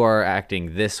 if you are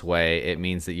acting this way, it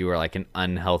means that you are an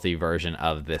unhealthy version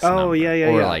of this number.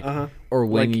 Or or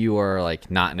when you are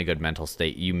not in a good mental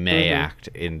state, you may act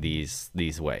in these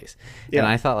ways. And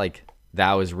I thought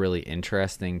that was really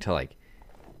interesting to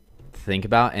think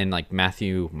about, and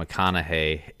Matthew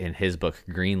McConaughey in his book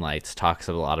Green Lights talks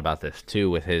a lot about this too,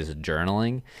 with his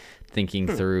journaling, thinking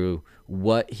through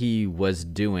what he was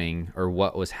doing or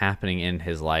what was happening in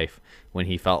his life when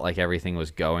he felt like everything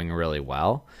was going really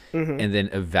well, and then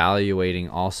evaluating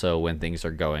also when things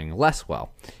are going less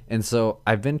well. And so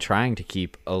I've been trying to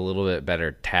keep a little bit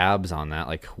better tabs on that,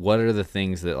 what are the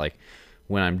things that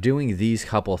when I'm doing these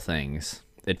couple things,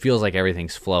 it feels like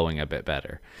everything's flowing a bit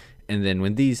better. And then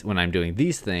when I'm doing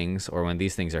these things, or when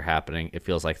these things are happening, it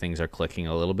feels like things are clicking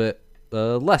a little bit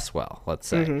less well, let's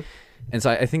say. And so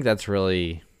I think that's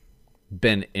really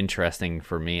been interesting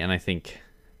for me. And I think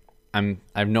I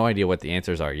have no idea what the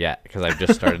answers are yet, because I've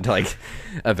just started to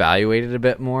evaluate it a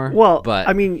bit more. Well, but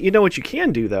I mean, you know what you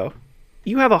can do though?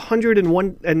 you have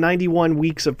 191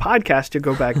 weeks of podcast to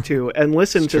go back to and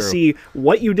listen to see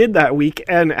what you did that week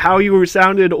and how you were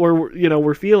sounded or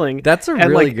were feeling. That's a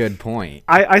really good point.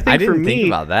 I think I for didn't me, think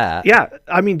about that. Yeah,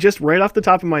 I mean, just right off the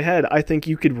top of my head, I think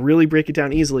you could really break it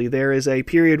down easily. There is a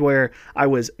period where I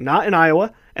was not in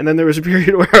Iowa, and then there was a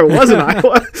period where I was in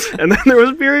Iowa, and then there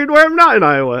was a period where I'm not in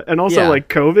Iowa, and also like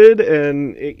COVID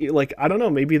and like I don't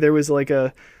know, maybe there was like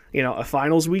a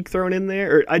finals week thrown in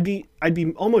there, or I'd be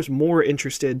almost more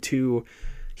interested to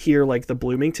hear like the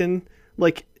Bloomington,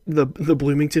 like the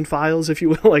Bloomington files, if you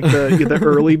will, like the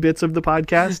early bits of the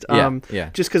podcast.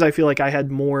 Just because I feel like I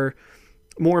had more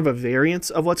of a variance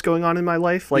of what's going on in my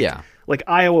life. Like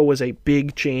Iowa was a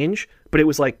big change, but it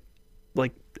was like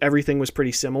everything was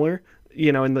pretty similar,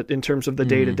 in terms of the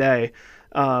day to day.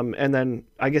 And then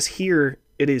I guess here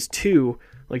it is too.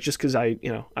 Like just because I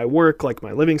work, like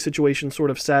my living situation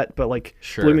sort of set, but like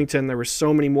Bloomington, there were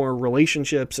so many more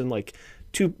relationships and like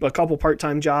a couple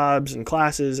part-time jobs and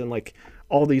classes and like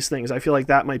all these things. I feel like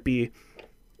that might be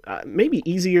maybe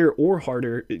easier or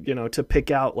harder, to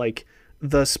pick out like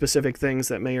the specific things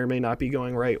that may or may not be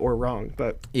going right or wrong.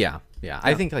 But yeah.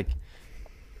 I think like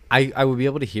I would be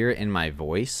able to hear it in my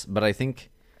voice, but I think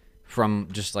from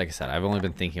just like I said, I've only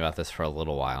been thinking about this for a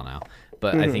little while now,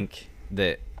 but I think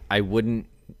that I wouldn't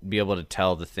be able to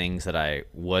tell the things that I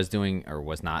was doing or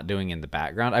was not doing in the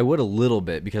background. I would a little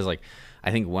bit, because like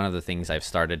I think one of the things I've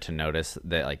started to notice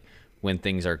that like when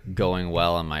things are going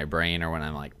well in my brain, or when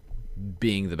I'm like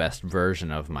being the best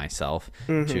version of myself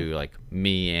to like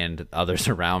me and others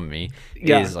around me,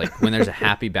 is like when there's a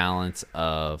happy balance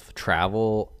of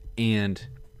travel and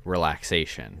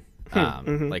relaxation.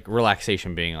 Like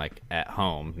relaxation being like at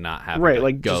home, not having to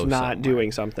like go just not somewhere.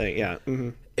 doing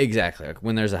something. Exactly. Like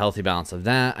when there's a healthy balance of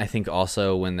that. I think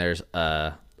also when there's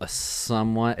a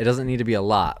somewhat, it doesn't need to be a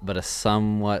lot, but a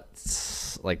somewhat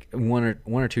like one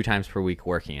or two times per week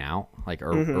working out, like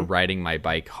or riding my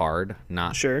bike hard,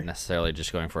 not necessarily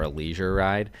just going for a leisure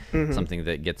ride, something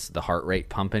that gets the heart rate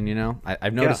pumping.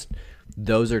 I've noticed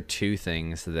those are two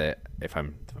things that if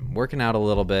I'm working out a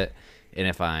little bit, and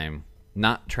if I'm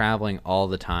not traveling all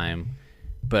the time,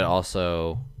 but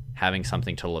also having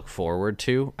something to look forward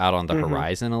to out on the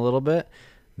horizon a little bit,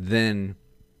 then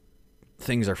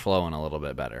things are flowing a little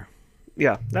bit better.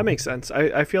 Yeah, that makes sense.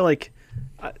 I feel like,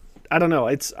 I don't know,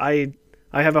 I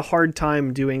have a hard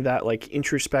time doing that like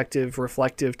introspective,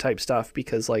 reflective type stuff,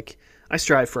 because like I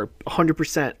strive for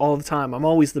 100% all the time. I'm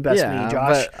always the best me,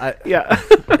 Josh.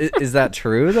 Is that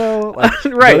true though? Like,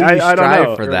 right. I don't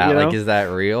know for that. Like, is that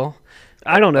real?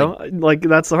 I don't know. Like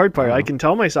that's the hard part. I can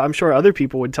tell myself. I'm sure other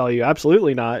people would tell you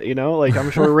absolutely not. Like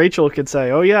I'm sure Rachel could say,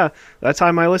 "Oh yeah, that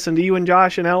time I listened to you and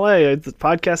Josh in L.A., the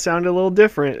podcast sounded a little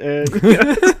different." And,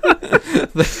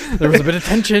 there was a bit of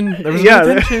tension.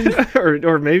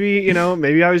 or maybe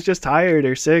maybe I was just tired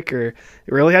or sick or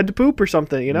really had to poop or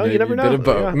something. Maybe you never know. A bit of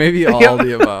both. Yeah. Maybe all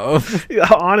the above.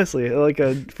 Honestly, like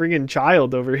a freaking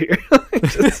child over here.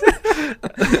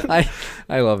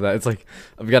 I love that. It's like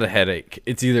I've got a headache.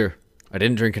 It's either I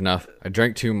didn't drink enough, I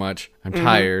drank too much, I'm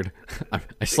tired,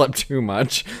 I slept too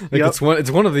much. Like it's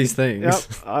one of these things.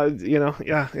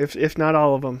 If not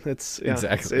all of them,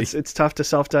 exactly. It's tough to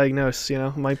self-diagnose.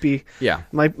 Might be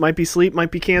sleep,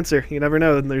 might be cancer. You never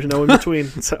know. And there's no in between.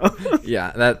 So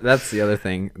that's the other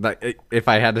thing. Like if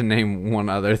I had to name one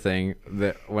other thing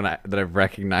that I've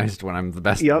recognized when I'm the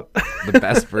best the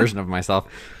best version of myself,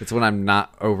 it's when I'm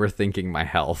not overthinking my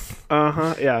health. When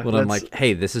I'm like,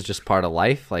 hey, this is just part of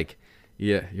life. Like,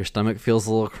 yeah, your stomach feels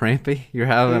a little crampy. You're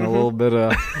having a little bit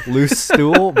of loose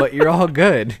stool, but you're all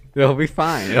good. It'll be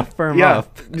fine. It'll firm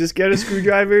up. Just get a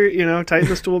screwdriver, tighten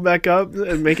the stool back up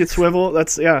and make it swivel.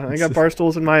 I got bar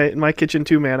stools in my kitchen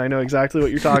too, man. I know exactly what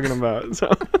you're talking about.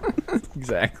 So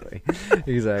Exactly.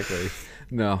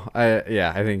 No,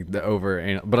 I think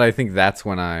but I think that's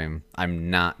when I'm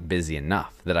not busy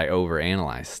enough that I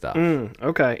overanalyze stuff.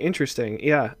 Okay, interesting.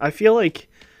 Yeah, I feel like,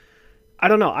 I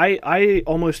don't know. I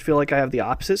almost feel like I have the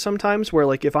opposite sometimes, where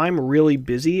like if I'm really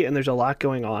busy and there's a lot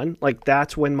going on, like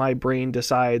that's when my brain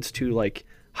decides to like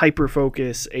hyper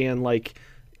focus and like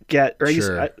get, or I guess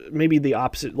maybe the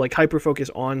opposite, like hyper focus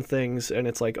on things, and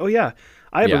it's like, oh yeah,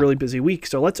 I have a really busy week,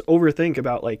 so let's overthink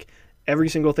about like every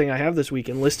single thing I have this week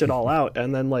and list it all out,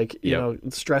 and then like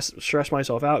stress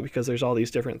myself out because there's all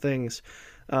these different things.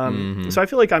 So I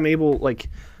feel like I'm able like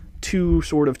to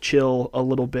sort of chill a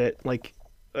little bit, like.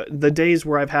 The days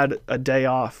where I've had a day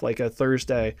off, like a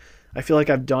Thursday, I feel like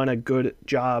I've done a good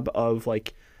job of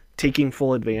like taking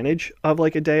full advantage of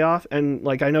like a day off. And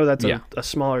like, I know that's a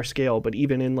smaller scale, but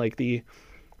even in like the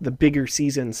bigger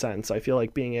season sense, I feel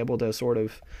like being able to sort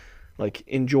of like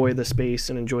enjoy the space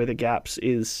and enjoy the gaps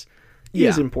is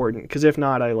is important, because if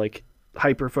not, I like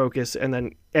hyper focus, and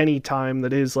then any time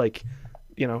that is like,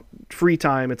 free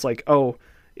time, it's like, oh,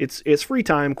 it's free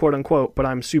time, quote unquote, but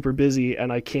I'm super busy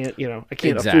and I can't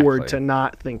afford to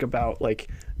not think about like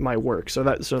my work. So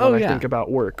then I think about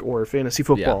work or fantasy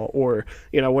football or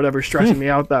whatever's stressing me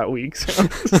out that week. So.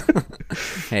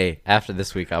 Hey, after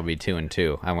this week I'll be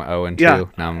 2-2. I went 0-2. Yeah,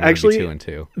 now I'm going to be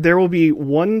 2-2. There will be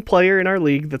one player in our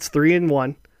league that's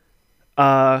 3-1.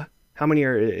 How many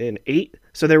are in 8?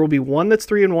 So there will be one that's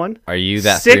 3-1. Are you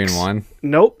that 3-1?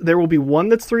 Nope. There will be one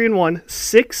that's 3-1,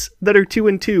 6 that are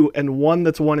 2-2, and one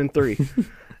that's 1-3.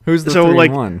 Who's the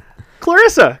 3-1?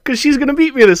 Clarissa, because she's gonna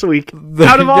beat me this week.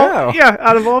 Out of all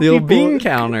the people. Old bean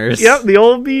counters. Yep, the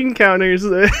old bean counters,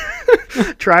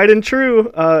 tried and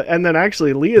true. And then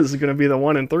actually, Leah's gonna be the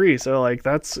 1-3. So like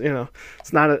that's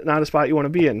it's not a spot you want to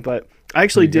be in. But I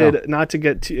actually did, not to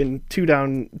get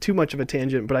too much of a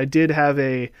tangent, but I did have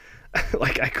a.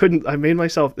 I made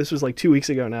myself, this was like 2 weeks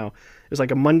ago now. It was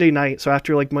like a Monday night. So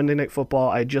after like Monday Night Football,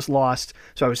 I just lost.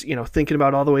 So I was, thinking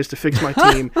about all the ways to fix my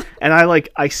team. And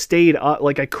I stayed up,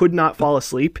 like I could not fall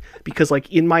asleep because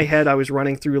like in my head, I was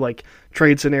running through like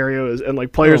trade scenarios and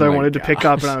like players I wanted to pick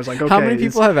up. And I was like, okay. How many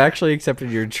people have actually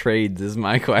accepted your trades is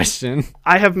my question.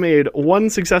 I have made one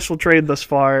successful trade thus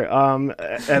far.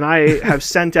 And I have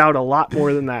sent out a lot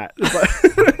more than that. But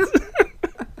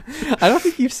I don't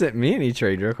think you've sent me any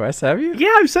trade requests, have you?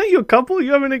 Yeah, I've sent you a couple.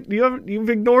 You've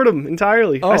ignored them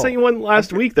entirely. I sent you one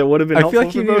last week that would have been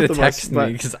helpful for both of us. I feel like you need to text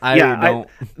me because I don't.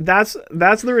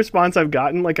 That's the response I've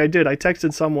gotten. Like I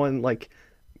texted someone like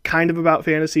kind of about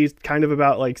fantasy, kind of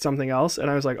about like something else, and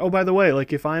I was like, oh, by the way,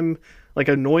 like if I'm like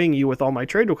annoying you with all my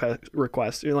trade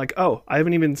requests, you're like, oh, I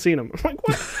haven't even seen them. I'm like,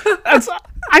 what?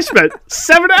 I spent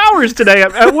 7 hours today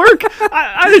at work.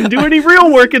 I didn't do any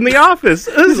real work in the office.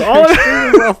 This is all.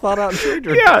 Well thought out trade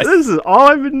request. Yeah, this is all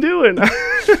I've been doing.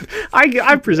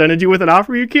 I presented you with an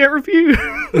offer you can't refuse.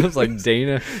 It was like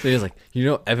Dana. Dana's like,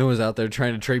 Evan was out there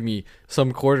trying to trade me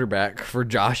some quarterback for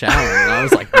Josh Allen, and I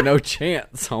was like, no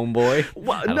chance, homeboy.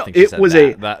 Well, no, it was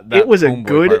a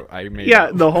good.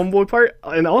 The homeboy part,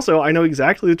 and also I know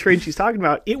exactly the trade she's talking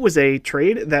about. It was a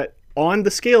trade that on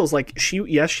the scales, like she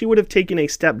would have taken a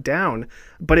step down,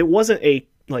 but it wasn't a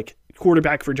like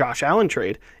quarterback for Josh Allen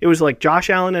trade. It was like Josh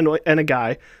Allen and a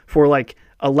guy for like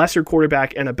a lesser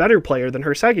quarterback and a better player than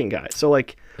her second guy. So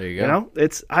like, there you go.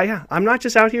 I'm not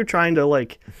just out here trying to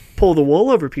like pull the wool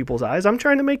over people's eyes. I'm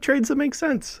trying to make trades that make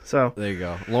sense. So there you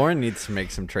go. Lauren needs to make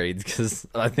some trades because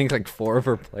I think like 4 of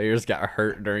her players got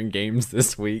hurt during games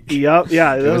this week. Yep.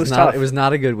 Yeah. It was tough. It was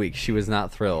not a good week. She was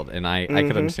not thrilled. And I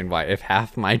could understand why. If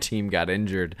half my team got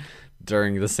injured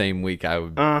during the same week,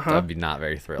 I'd be not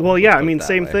very thrilled. Well, yeah, I mean,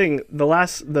 same thing.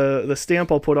 The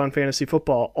stamp I'll put on fantasy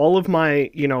football, all of my,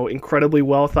 incredibly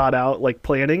well thought out, like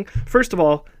planning, first of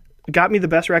all, got me the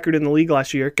best record in the league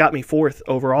last year, got me 4th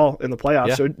overall in the playoffs.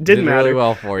 Yeah, so it didn't matter. Really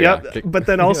well for you. Yep. But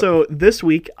then also this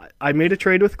week, I made a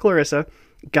trade with Clarissa,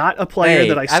 got a player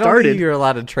that I started. I don't think you're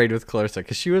allowed to trade with Clarissa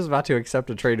because she was about to accept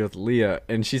a trade with Leah,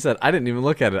 and she said, I didn't even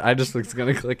look at it. I just was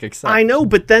going to click accept. I know,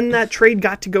 but then that trade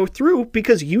got to go through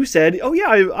because you said, oh,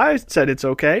 yeah, I said it's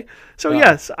okay. So,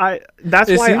 yes, that's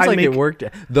why it seems like it worked.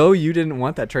 Though you didn't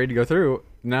want that trade to go through,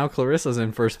 now Clarissa's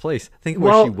in first place. Think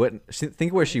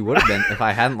where she would have been if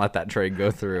I hadn't let that trade go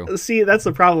through. See, that's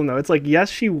the problem, though. It's like, yes,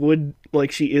 she would,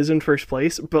 like, she is in first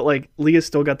place, but, like, Leah's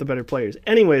still got the better players.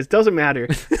 Anyways, doesn't matter.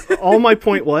 All my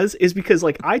point is because,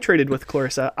 like, I traded with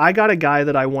Clarissa. I got a guy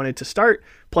that I wanted to start,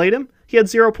 played him. He had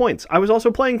 0 points. I was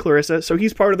also playing Clarissa, so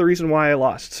he's part of the reason why I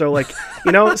lost. So, like,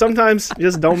 sometimes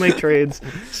just don't make trades.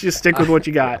 Just stick with what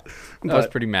you got. I was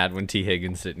pretty mad when T.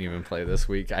 Higgins didn't even play this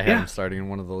week. I had him starting in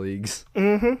one of the leagues.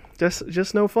 Mm-hmm.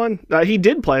 Just no fun. He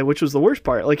did play, which was the worst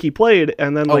part. Like, he played,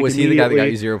 and then, was he the guy that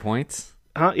got you 0 points?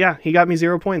 Yeah, he got me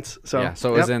 0 points. So it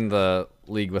was in the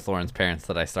league with Lauren's parents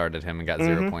that I started him and got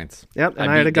 0 points. Yep, and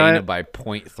I had a guy Dana by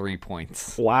 0.3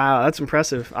 points. Wow, that's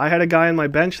impressive. I had a guy on my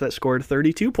bench that scored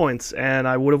 32 points, and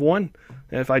I would have won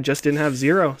if I just didn't have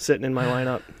 0 sitting in my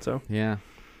lineup. So yeah,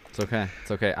 it's okay.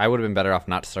 It's okay. I would have been better off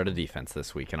not to start a defense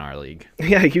this week in our league.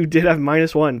 Yeah, you did have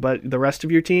 -1, but the rest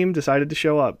of your team decided to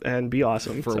show up and be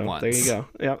awesome. For once. There you go.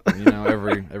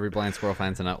 Yep. Every blind squirrel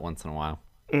finds a nut once in a while.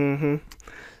 Mm-hmm.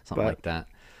 Something like that.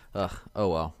 Ugh. Oh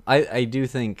well. I do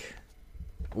think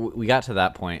we got to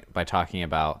that point by talking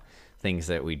about things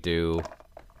that we do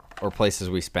or places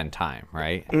we spend time,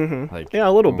 right? Mm-hmm. Like, yeah,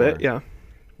 a little bit. Yeah.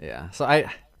 Yeah. So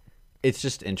it's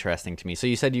just interesting to me. So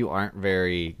you said you aren't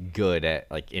very good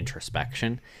at like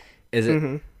introspection. Is it?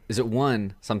 Mm-hmm. Is it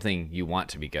one something you want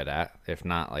to be good at? If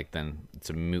not, like then it's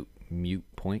a moot moot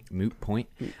point. Moot,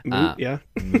 yeah.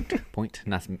 Moot point.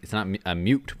 It's not a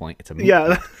mute point. It's a moot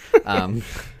yeah. point.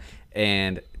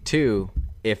 And 2,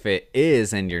 if it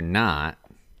is and you're not,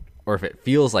 or if it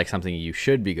feels like something you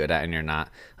should be good at and you're not,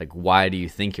 like, why do you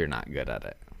think you're not good at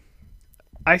it?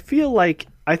 I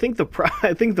think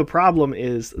the problem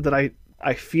is that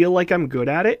I feel like I'm good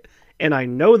at it, and I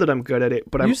know that I'm good at it,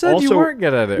 but I'm also... You said you weren't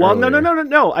good at it Well, earlier.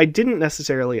 no, I didn't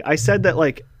necessarily. I said that,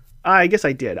 like, I guess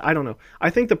I did. I don't know. I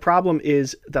think the problem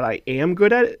is that I am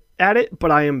good at it,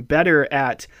 but I am better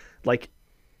at, like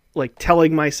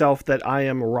telling myself that I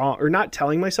am wrong, or not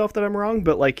telling myself that I'm wrong,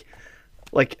 but like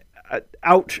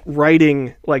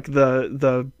outwriting, like,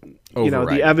 the you know,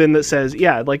 the Evan that says,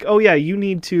 yeah, like, oh yeah, you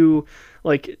need to,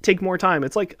 like, take more time.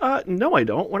 It's like, no, I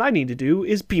don't. What I need to do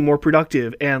is be more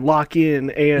productive and lock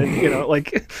in, and, you know,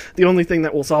 like, the only thing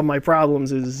that will solve my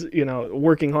problems is, you know,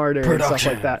 working harder and stuff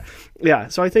like that. Yeah.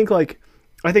 So I think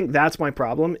that's my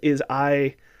problem, is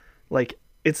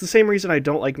it's the same reason I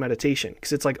don't like meditation,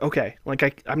 because it's like, okay,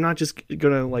 like, I'm not just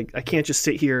gonna, like, I can't just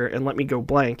sit here and let me go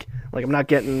blank. Like, I'm not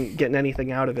getting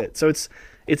anything out of it. So it's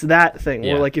that thing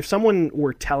where, like, if someone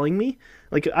were telling me,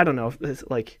 like, I don't know,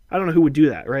 I don't know who would do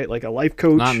that, right? Like a life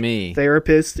coach, not me,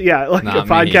 therapist, yeah, like not a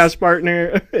podcast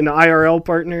partner, an IRL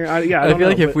partner. I feel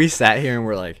like if we sat here and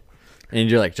we're like,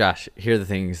 and you're like, Josh, here are the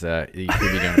things that you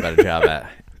could be doing a better job at.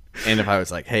 And if I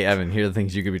was like, hey, Evan, here are the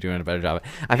things you could be doing a better job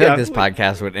at, I feel like this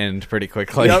podcast would end pretty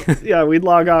quickly. Yep. Yeah, we'd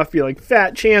log off, be like,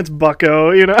 fat chance,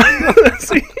 bucko, you know?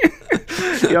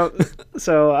 Yep.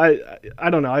 So I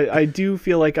don't know. I do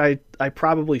feel like I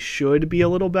probably should be a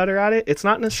little better at it. It's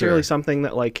not necessarily something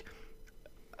that, like,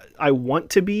 I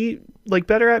want to be, like,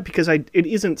 better at, because it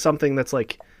isn't something that's,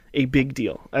 like, a big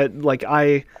deal. I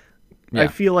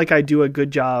feel like I do a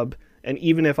good job. And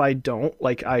even if I don't,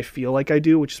 like, I feel like I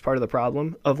do, which is part of the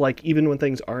problem of, like, even when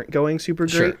things aren't going super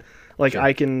great, like,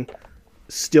 I can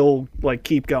still, like,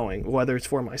 keep going, whether it's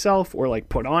for myself or, like,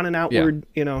 put on an outward,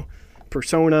 you know,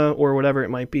 persona or whatever it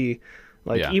might be.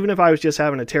 Like, even if I was just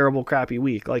having a terrible, crappy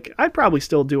week, like, I'd probably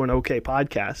still do an okay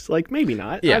podcast. Like, maybe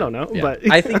not. I don't know. But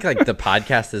I think, like, the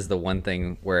podcast is the one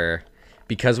thing where,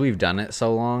 because we've done it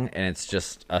so long and it's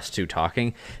just us two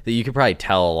talking, that you could probably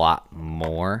tell a lot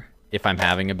more if I'm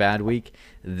having a bad week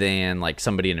than, like,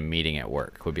 somebody in a meeting at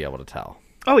work would be able to tell.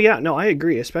 Oh yeah, no, I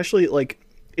agree. Especially, like,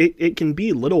 it can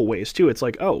be little ways too. It's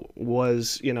like, oh,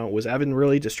 was Evan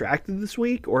really distracted this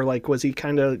week? Or, like, was he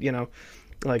kind of, you know,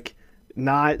 like,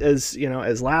 not as, you know,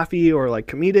 as laughy or, like,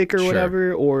 comedic or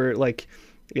whatever? Or, like,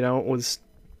 you know, was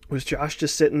Josh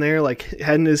just sitting there, like,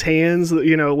 head in his hands?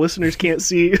 You know, listeners can't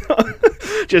see.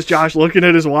 Just Josh looking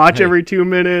at his watch every 2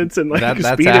 minutes and, like,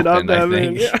 speed it up,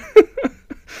 Evan. Yeah.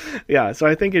 Yeah, so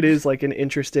I think it is, like, an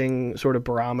interesting sort of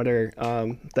barometer,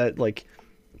 that, like,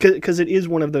 because it is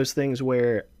one of those things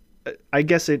where I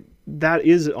guess that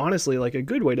is honestly, like, a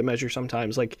good way to measure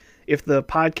sometimes. Like, if the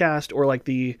podcast or, like,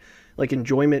 the, like,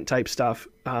 enjoyment type stuff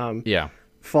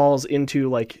falls into,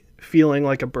 like, feeling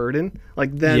like a burden,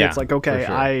 like, then it's like, okay,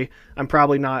 sure. I'm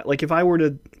probably not, like, if I were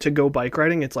to go bike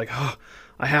riding, it's like, oh,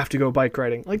 I have to go bike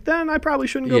riding. Like, then I probably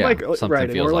shouldn't go bike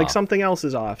riding, or, like, something else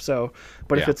is off. So,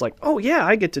 but if it's like, oh yeah,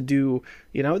 I get to do,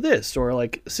 you know, this, or,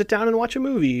 like, sit down and watch a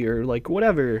movie, or, like,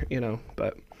 whatever, you know,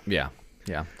 but yeah,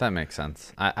 that makes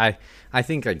sense. I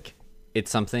think, like, it's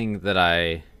something that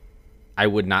I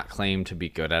would not claim to be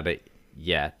good at it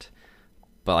yet,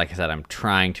 but like I said, I'm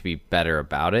trying to be better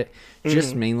about it,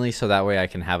 just mainly so that way I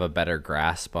can have a better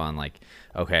grasp on, like,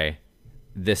 okay,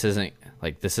 this isn't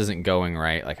going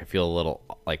right. Like, I feel a little,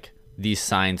 like, these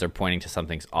signs are pointing to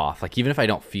something's off. Like, even if I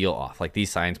don't feel off, like,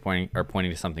 these signs are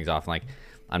pointing to something's off. Like,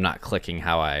 I'm not clicking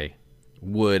how I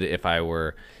would if I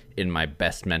were in my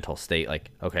best mental state.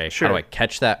 Like, okay, how do I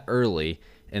catch that early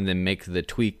and then make the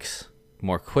tweaks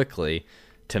more quickly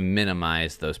to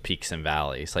minimize those peaks and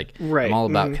valleys? Like, I'm all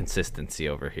about consistency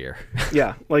over here.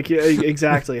 Yeah, like,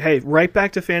 exactly. Hey, right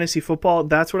back to fantasy football.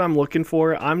 That's what I'm looking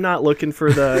for. I'm not looking for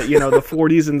the, you know, the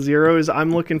 40s and zeros.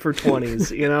 I'm looking for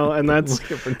 20s, you know, and that's,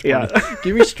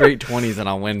 Give me straight 20s and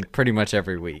I'll win pretty much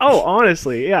every week. Oh,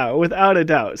 honestly, yeah, without a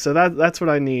doubt. So that's what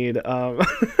I need.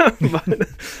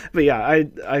 But yeah,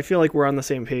 I feel like we're on the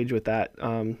same page with that.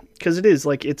 Because it is,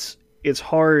 like, it's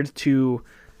hard to,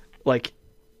 like,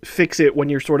 fix it when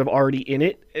you're sort of already in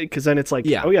it, because then it's like,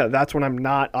 oh yeah, that's when I'm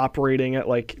not operating at,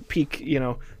 like, peak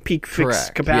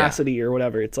fix capacity or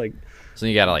whatever. It's like, so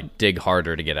you gotta, like, dig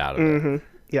harder to get out of it.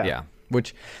 Yeah,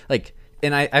 which, like,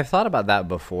 and I've thought about that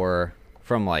before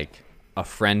from, like, a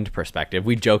friend perspective.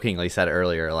 We jokingly said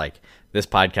earlier, like, this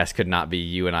podcast could not be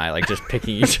you and I, like, just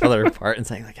picking each other apart and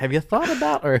saying, like, have you thought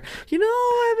about, or, you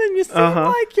know, Evan, you seem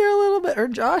like you're a little bit, or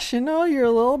Josh, you know, you're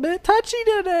a little bit touchy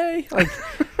today. Like,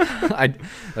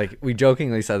 We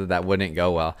jokingly said that wouldn't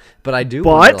go well, but I do.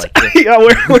 But wonder, yeah,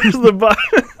 where's the but?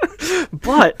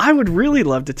 But I would really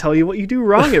love to tell you what you do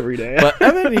wrong every day. But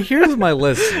Evan, here's my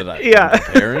list that I'm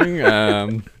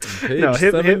preparing. Page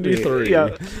 73.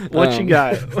 Yeah, what you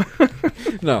got?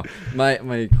 No,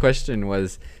 my question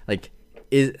was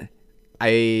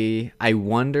I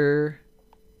wonder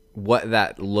what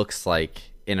that looks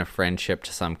like in a friendship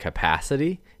to some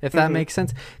capacity, if that makes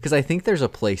sense, because I think there's a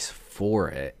place for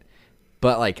it.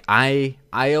 But I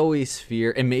always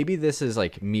fear, and maybe this is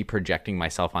me projecting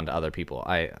myself onto other people.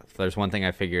 There's one thing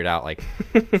I figured out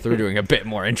through doing a bit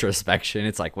more introspection.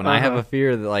 It's when I have a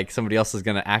fear that somebody else is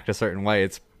going to act a certain way,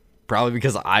 it's probably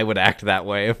because I would act that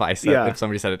way if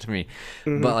somebody said it to me.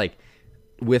 But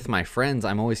with my friends,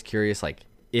 I'm always curious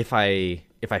if I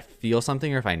feel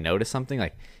something or if I notice something,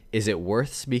 is it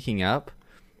worth speaking up?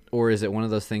 Or is it one of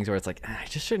those things where it's I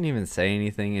just shouldn't even say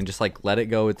anything and just let it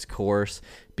go its course,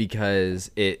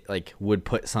 because it would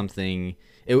put something,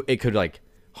 it could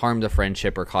harm the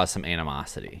friendship or cause some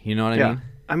animosity. You know what I mean?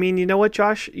 I mean, you know what,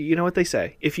 Josh? You know what they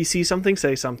say. If you see something,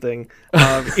 say something.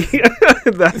 That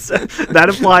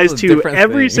applies to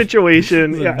every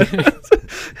situation. Yeah.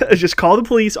 Just call the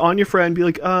police on your friend. Be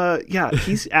like,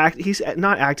 he's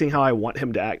not acting how I want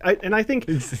him to act. And I think,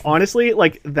 honestly,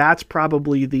 that's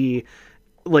probably the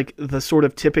sort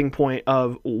of tipping point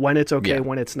of when it's okay,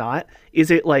 when it's not.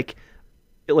 Is it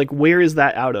where is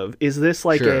that out of? Is this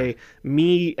a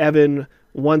me, Evan,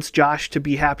 wants Josh to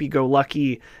be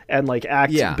happy-go-lucky and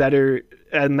act better,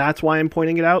 and that's why I'm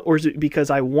pointing it out? Or is it because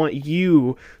I want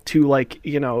you to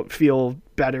feel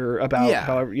better about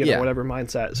however whatever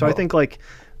mindset? So I think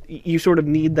you sort of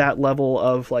need that level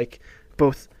of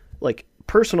both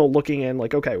personal looking in,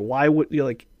 okay, why would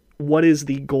you what is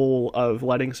the goal of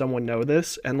letting someone know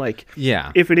this? And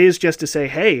if it is just to say,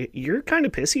 hey, you're kind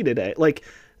of pissy today,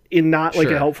 in not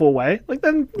a helpful way,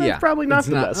 then that's probably not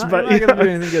the best. But I'm not gonna do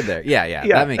anything good there. Yeah,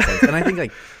 that makes sense. And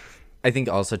I think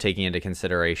also taking into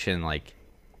consideration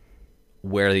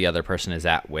where the other person is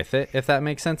at with it, if that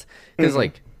makes sense. Because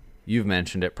you've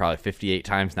mentioned it probably 58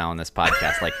 times now on this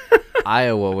podcast.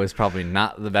 Iowa was probably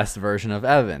not the best version of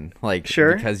Evan,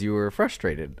 because you were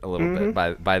frustrated a little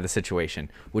bit by the situation,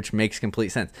 which makes complete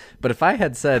sense. But if I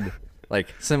had said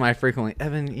semi-frequently,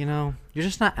 Evan, you're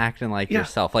just not acting like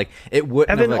yourself. It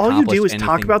wouldn't Evan, have all you do is anything.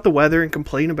 talk about the weather and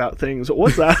complain about things.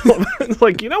 What's that?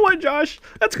 It's you know what, Josh?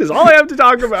 That's because all I have to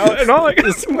talk about and all I got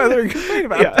is weather and complain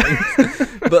about things.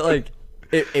 But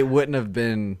it wouldn't have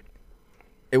been.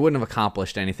 It wouldn't have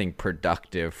accomplished anything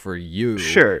productive for you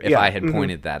if I had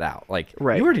pointed that out.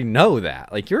 Right. You already know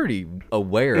that. You're already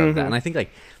aware of that. And I think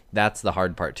that's the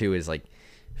hard part too, is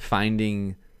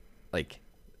finding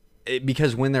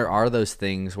because when there are those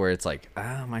things where it's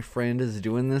my friend is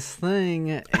doing this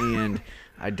thing and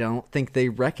I don't think they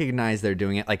recognize they're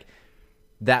doing it,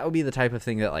 that would be the type of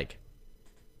thing that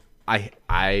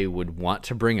I would want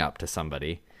to bring up to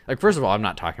somebody. First of all, I'm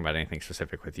not talking about anything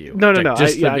specific with you. No.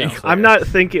 I'm not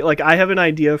thinking, I have an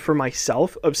idea for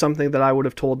myself of something that I would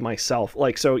have told myself.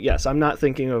 So, yes, I'm not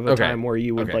thinking of a time where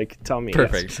you would, tell me.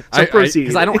 Perfect. Yes. So proceed.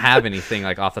 Because I don't have anything,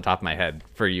 off the top of my head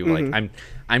for you.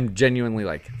 I'm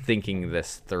genuinely, thinking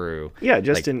this through. Yeah,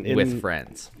 just with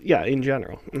friends. Yeah, in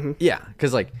general. Mm-hmm. Yeah,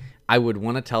 because, I would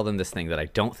want to tell them this thing that I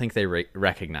don't think they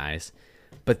recognize.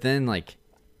 But then,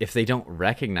 if they don't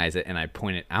recognize it and I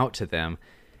point it out to them,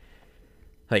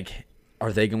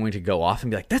 are they going to go off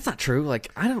and be that's not true?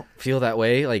 I don't feel that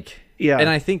way. And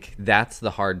I think that's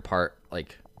the hard part,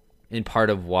 in part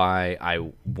of why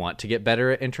I want to get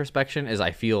better at introspection is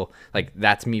I feel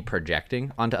that's me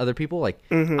projecting onto other people.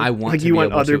 I want to you be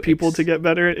want able other to people to get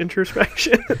better at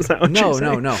introspection? Is that what you're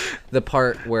saying? No. The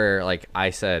part where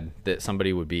I said that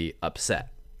somebody would be upset.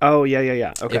 Oh,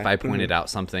 yeah. Okay. If I pointed out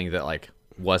something that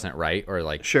wasn't right or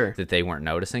that they weren't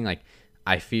noticing,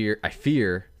 I fear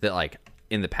that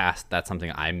in the past, that's something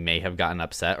I may have gotten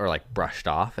upset or brushed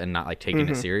off and not taking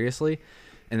it seriously.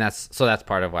 And that's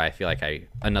part of why I feel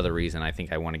another reason I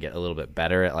think I want to get a little bit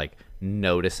better at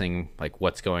noticing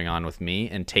what's going on with me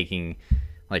and taking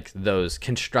those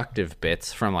constructive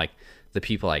bits from the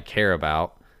people I care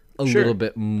about a little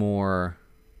bit more,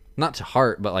 not to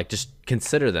heart, but just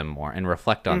consider them more and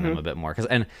reflect on them a bit more.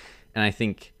 And I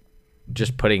think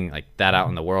just putting that out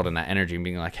in the world and that energy and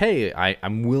being hey,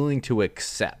 I'm willing to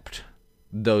accept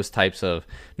those types of,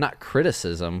 not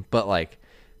criticism, but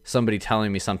somebody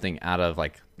telling me something out of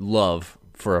love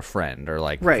for a friend or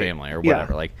family or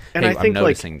whatever. And hey, I think I'm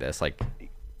noticing this.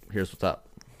 Here's what's up.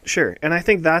 Sure. And I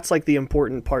think that's the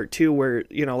important part too, where,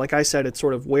 I said, it's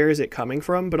sort of where is it coming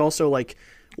from, but also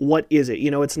what is it?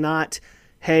 It's not,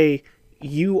 hey,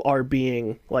 you are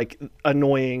being like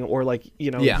annoying, or like,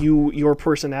 you know, Yeah. your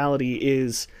personality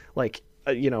is like,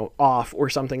 you know, off or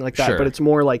something like that. Sure. But it's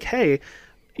more like, hey,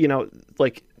 you know,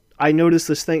 like I noticed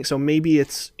this thing. So maybe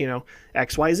it's, you know,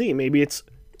 XYZ. Maybe it's,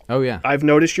 oh yeah, I've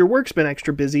noticed your work's been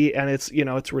extra busy, and it's, you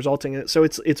know, it's resulting in it. So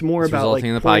it's more about resulting like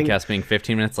in the pointing... podcast being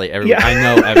 15 minutes late. I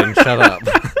know, Evan, shut up.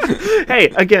 Hey,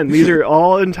 again, these are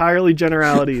all entirely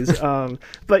generalities.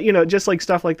 But you know, just like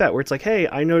stuff like that, where it's like, hey,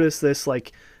 I noticed this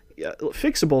like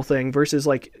fixable thing versus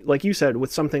like you said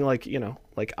with something like, you know,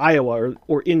 like Iowa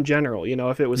or in general, you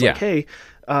know, if it was like, hey,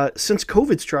 since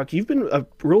COVID struck, you've been a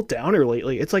real downer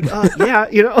lately. It's like, yeah,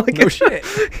 you know, like, no shit.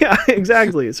 Yeah,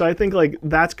 exactly. So I think like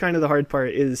that's kind of the hard part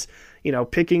is, you know,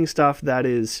 picking stuff that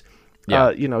is,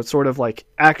 you know, sort of like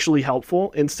actually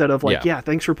helpful instead of like,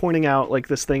 thanks for pointing out like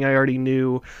this thing I already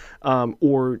knew.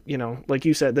 Or, you know, like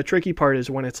you said, the tricky part is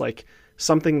when it's like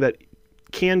something that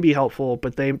can be helpful,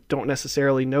 but they don't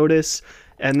necessarily notice.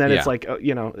 And then it's like,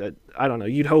 you know, I don't know,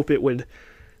 you'd hope it would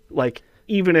like,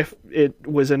 even if it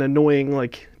was an annoying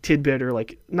like tidbit or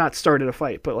like not started a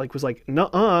fight, but like was like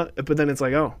nuh-uh, but then it's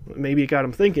like, oh, maybe it got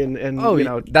him thinking, and you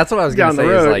know, that's what I was gonna say.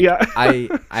 Road, is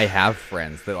like, I have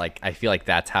friends that like I feel like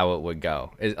that's how it would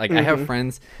go. Like I have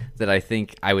friends that I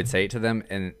think I would say it to them,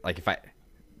 and like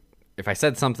if I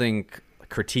said something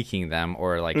critiquing them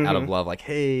or like out of love, like,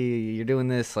 hey, you're doing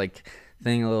this like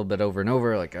thing a little bit over and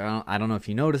over, like I don't know if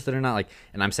you noticed it or not, like,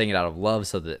 and I'm saying it out of love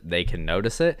so that they can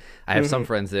notice it. I have some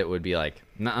friends that would be like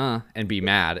nuh-uh and be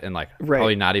mad and like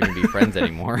probably not even be friends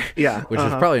anymore. Which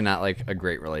is probably not like a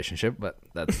great relationship, but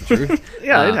that's the truth. It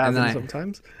happens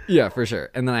sometimes. Yeah, for sure.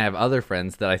 And then I have other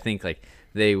friends that I think like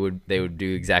they would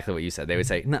do exactly what you said. They would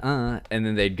say nuh-uh, and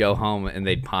then they'd go home and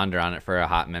they'd ponder on it for a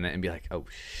hot minute and be like, oh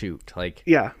shoot, like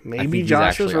maybe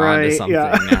Josh was right.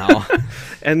 Now.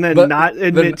 And then not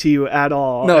admit to you at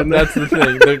all. No, that's the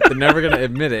thing. They're never going to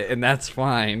admit it, and that's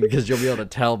fine because you'll be able to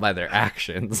tell by their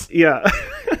actions. Yeah.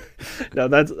 No,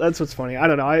 that's what's funny. I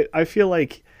don't know. I feel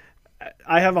like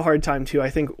I have a hard time too. I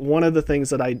think one of the things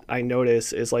that I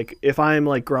notice is like if I'm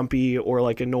like grumpy or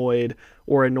like annoyed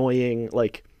or annoying,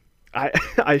 like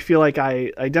I feel like I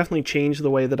definitely change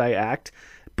the way that I act,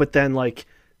 but then like,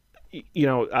 you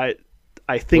know,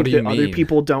 I think that other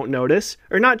people don't notice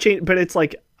or not change, but it's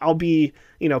like I'll be,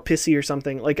 you know, pissy or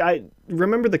something. Like I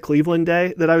remember the Cleveland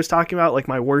day that I was talking about, like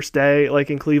my worst day, like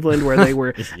in Cleveland where they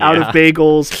were out of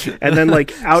bagels and then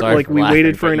like out, like we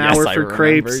waited for an hour for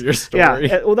crepes.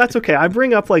 Yeah. Well, that's okay. I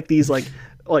bring up like these, like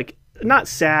not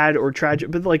sad or tragic,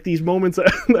 but like these moments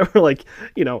that were like,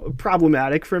 you know,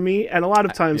 problematic for me. And a lot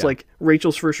of times like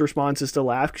Rachel's first response is to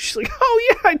laugh. She's like, oh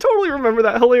yeah, I totally remember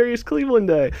that hilarious Cleveland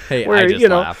day. Hey, where, I just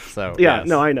laugh. So yeah,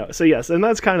 no, I know. So yes. And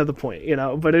that's kind of the point, you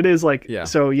know, but it is like,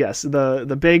 so yes,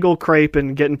 the bagel crepe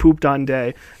and getting pooped on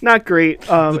day, not great.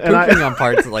 The pooping on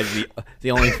part's like the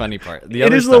only funny part. The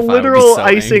other it is the literal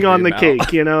icing on the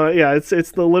cake, you know? Yeah.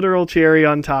 It's the literal cherry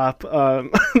on top.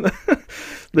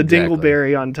 The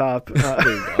dingleberry on top.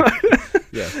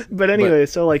 But anyway,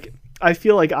 so like I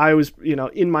feel like I was, you know,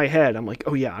 in my head, I'm like,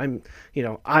 oh yeah,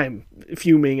 I'm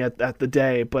fuming at the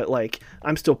day, but like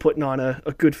I'm still putting on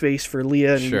a good face for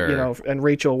Leah and you know, and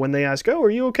Rachel when they ask, oh, are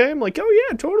you okay? I'm like, oh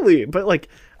yeah, totally. But like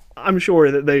I'm sure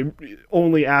that they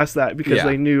only asked that because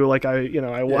they knew like I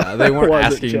was. They weren't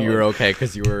asking you were okay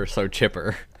because you were so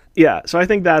chipper. Yeah, so I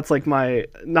think that's like my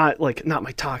not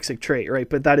my toxic trait, right?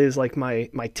 But that is like my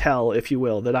tell, if you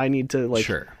will, that I need to like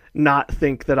not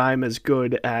think that I'm as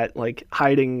good at like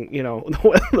hiding, you know,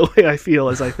 the way I feel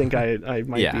as I think I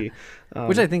might be.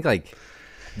 Which I think like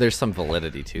there's some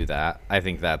validity to that. I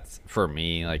think that's for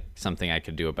me like something I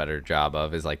could do a better job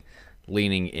of is like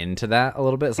leaning into that a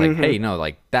little bit. It's like, hey, no,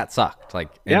 like that sucked. Like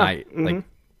and I like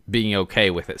being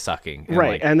okay with it sucking, and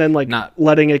right? Like, and then like not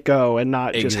letting it go and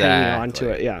not just hanging on to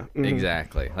it. Yeah,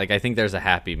 exactly. Like I think there's a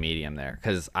happy medium there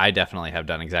because I definitely have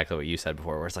done exactly what you said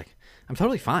before, where it's like I'm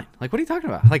totally fine. Like what are you talking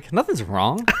about? Like nothing's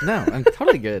wrong. No, I'm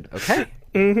totally good. Okay,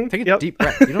 take a deep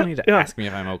breath. You don't need to ask me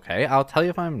if I'm okay. I'll tell you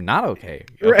if I'm not okay.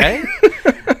 Okay.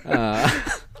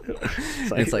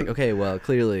 It's like okay, well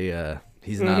clearly.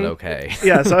 He's not okay.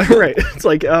 Yeah, so right. It's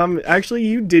like, actually,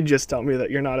 you did just tell me that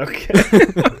you're not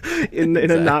okay in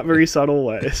a not very subtle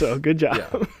way. So good job.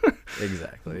 Yeah,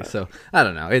 exactly. So I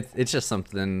don't know. It's just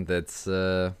something that's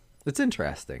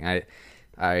interesting.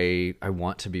 I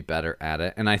want to be better at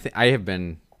it, and I think I have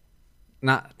been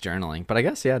not journaling, but I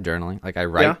guess journaling. Like I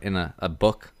write in a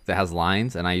book that has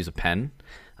lines, and I use a pen.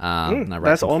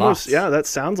 That's almost thoughts. That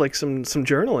sounds like some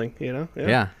journaling,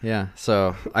 Yeah.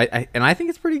 So I think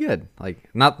it's pretty good. Like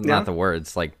not the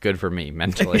words, like good for me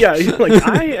mentally. Yeah, like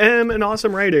I am an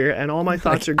awesome writer and all my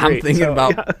thoughts are great. I'm thinking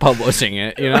about publishing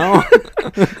it,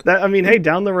 I mean, hey,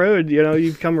 down the road,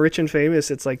 you become rich and famous.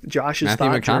 It's like Josh's Matthew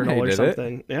thought McConaughey journal or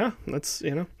something. Yeah, that's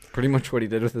pretty much what he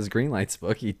did with his Greenlights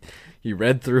book. He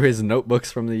read through his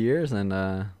notebooks from the years and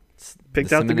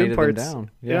picked out the good parts. Down.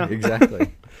 Yeah,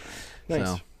 exactly. Nice.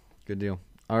 So, good deal.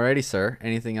 Alrighty, sir.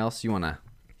 Anything else you want to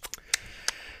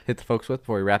hit the folks with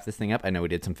before we wrap this thing up? I know we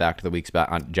did some Fact of the Weeks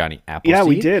about Johnny Appleseed. Yeah,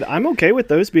 we did. I'm okay with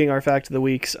those being our Fact of the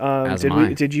Weeks.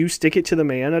 Did you stick it to the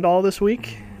man at all this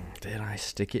week? Did I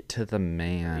stick it to the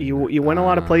man? You went a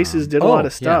lot of places, did a lot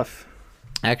of stuff.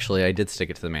 Yeah. Actually, I did stick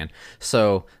it to the man.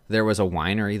 So there was a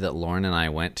winery that Lauren and I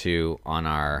went to on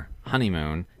our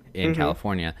honeymoon in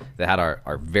California that had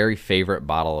our very favorite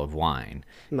bottle of wine.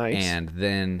 Nice. And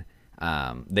then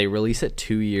they release it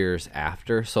 2 years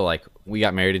after. So like we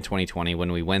got married in 2020.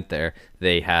 When we went there,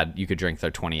 you could drink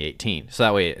their 2018. So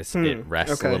that way it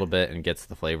rests a little bit and gets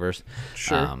the flavors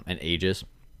and ages.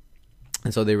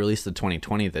 And so they released the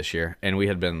 2020 this year, and we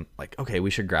had been like, okay,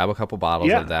 we should grab a couple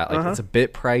bottles of that. Like it's a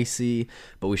bit pricey,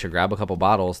 but we should grab a couple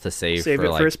bottles to save it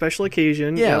for a special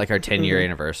occasion. Yeah, like our 10-year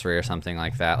anniversary or something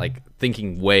like that. Like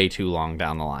thinking way too long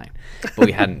down the line, but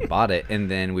we hadn't bought it.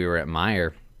 And then we were at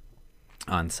Meijer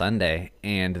on Sunday,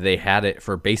 and they had it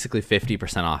for basically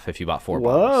 50% off if you bought 4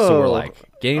 bottles. So we're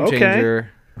like, game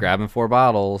changer, grabbing 4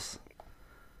 bottles.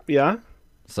 Yeah.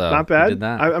 So not bad. Did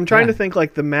that. I'm trying to think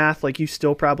like the math, like you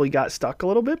still probably got stuck a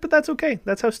little bit, but that's okay.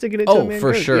 That's how sticking it to the man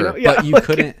for goes, sure. But you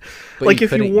couldn't. But like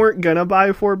if you weren't gonna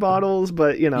buy 4 bottles,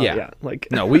 but like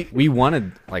no, we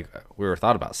wanted we were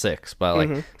thought about 6, but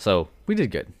like so we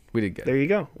did good. There you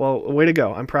go. Well, way to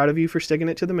go. I'm proud of you for sticking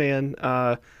it to the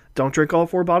man. Don't drink all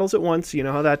 4 bottles at once. You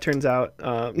know how that turns out.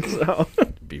 So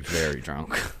be very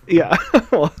drunk. Yeah.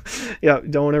 Well, yeah.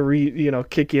 Don't want to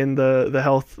kick in the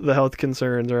health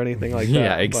concerns or anything like that.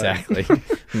 Yeah, exactly.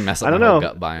 Mess up my whole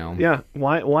gut biome. Yeah.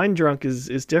 Wine drunk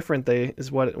is different.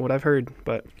 Is what I've heard.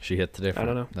 But she hits the different.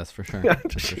 I don't know. That's for sure. Yeah,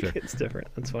 it's different.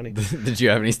 That's funny. Did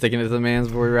you have any sticking it to the mans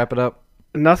before we wrap it up?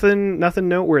 Nothing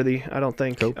noteworthy, I don't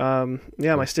think. Cool.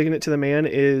 My sticking it to the man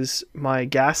is my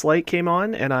gas light came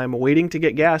on, and I'm waiting to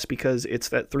get gas because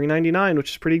it's at $3.99,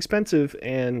 which is pretty expensive,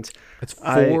 and it's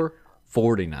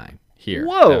 $4.49 here.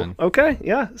 Whoa. Evan. Okay.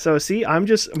 Yeah. So see, I'm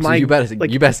just you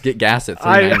best get gas at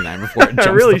 $3.99 before it jumps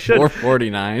really to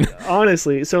 $4.49.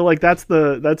 Honestly, so like that's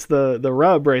the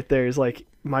rub right there. Is like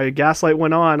my gas light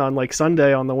went on like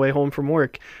Sunday on the way home from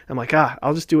work. I'm like,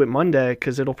 I'll just do it Monday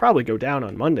because it'll probably go down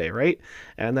on Monday, right?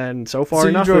 And then so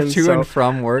far nothing. So you drove to and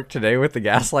from work today with the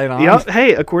gas light on? Yep.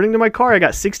 Hey, according to my car, I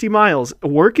got 60 miles.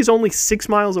 Work is only 6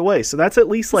 miles away, so that's at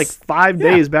least like 5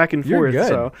 days back and forth. Good.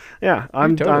 So yeah,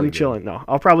 I'm chilling. No,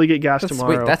 I'll probably get gas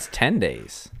tomorrow. Wait, that's 10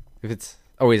 days. If it's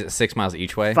is it 6 miles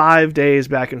each way? 5 days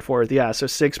back and forth. Yeah, so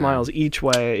 6 miles each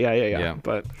way. Yeah.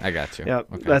 But I got you. Yeah,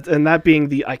 okay. that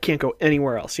being I can't go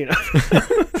anywhere else,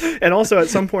 And also at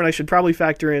some point I should probably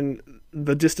factor in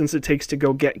the distance it takes to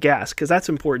go get gas because that's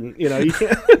important. You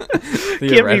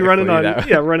can't be running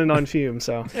on fumes.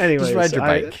 So anyways, just ride your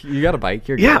bike. You got a bike.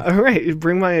 You're good. All right.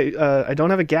 Bring my. I don't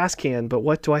have a gas can, but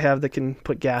what do I have that can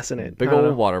put gas in it? Big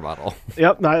old water bottle.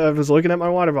 Yep. I was looking at my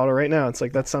water bottle right now. It's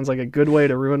like that sounds like a good way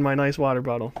to ruin my nice water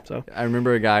bottle. So I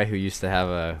remember a guy who used to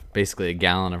have basically a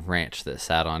gallon of ranch that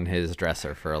sat on his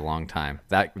dresser for a long time.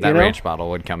 That ranch bottle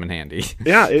would come in handy.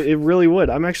 Yeah, it really would.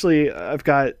 I've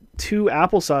got 2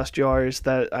 applesauce jars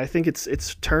that I think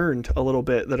it's turned a little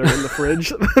bit that are in the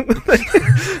fridge.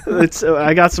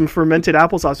 I got some fermented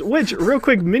applesauce, which real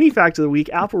quick mini fact of the week,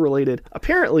 apple related.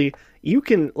 Apparently you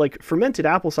can fermented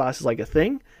applesauce is like a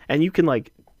thing and you can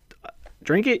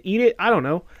drink it, eat it. I don't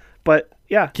know. But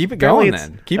yeah, keep it going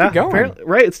then. Keep it going.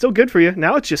 Right, it's still good for you.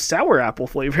 Now it's just sour apple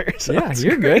flavor. So yeah,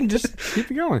 you're good. Just keep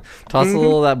it going. Toss a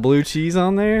little of that blue cheese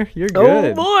on there. You're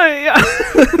good. Oh boy, yeah.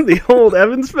 The old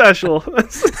Evan special.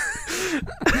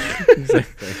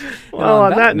 Exactly. Well,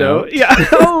 on that note, yeah.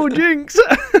 Oh, jinx.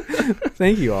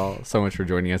 Thank you all so much for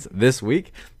joining us this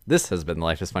week. This has been the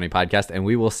Life is Funny podcast, and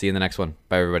we will see you in the next one.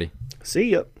 Bye, everybody. See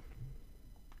ya.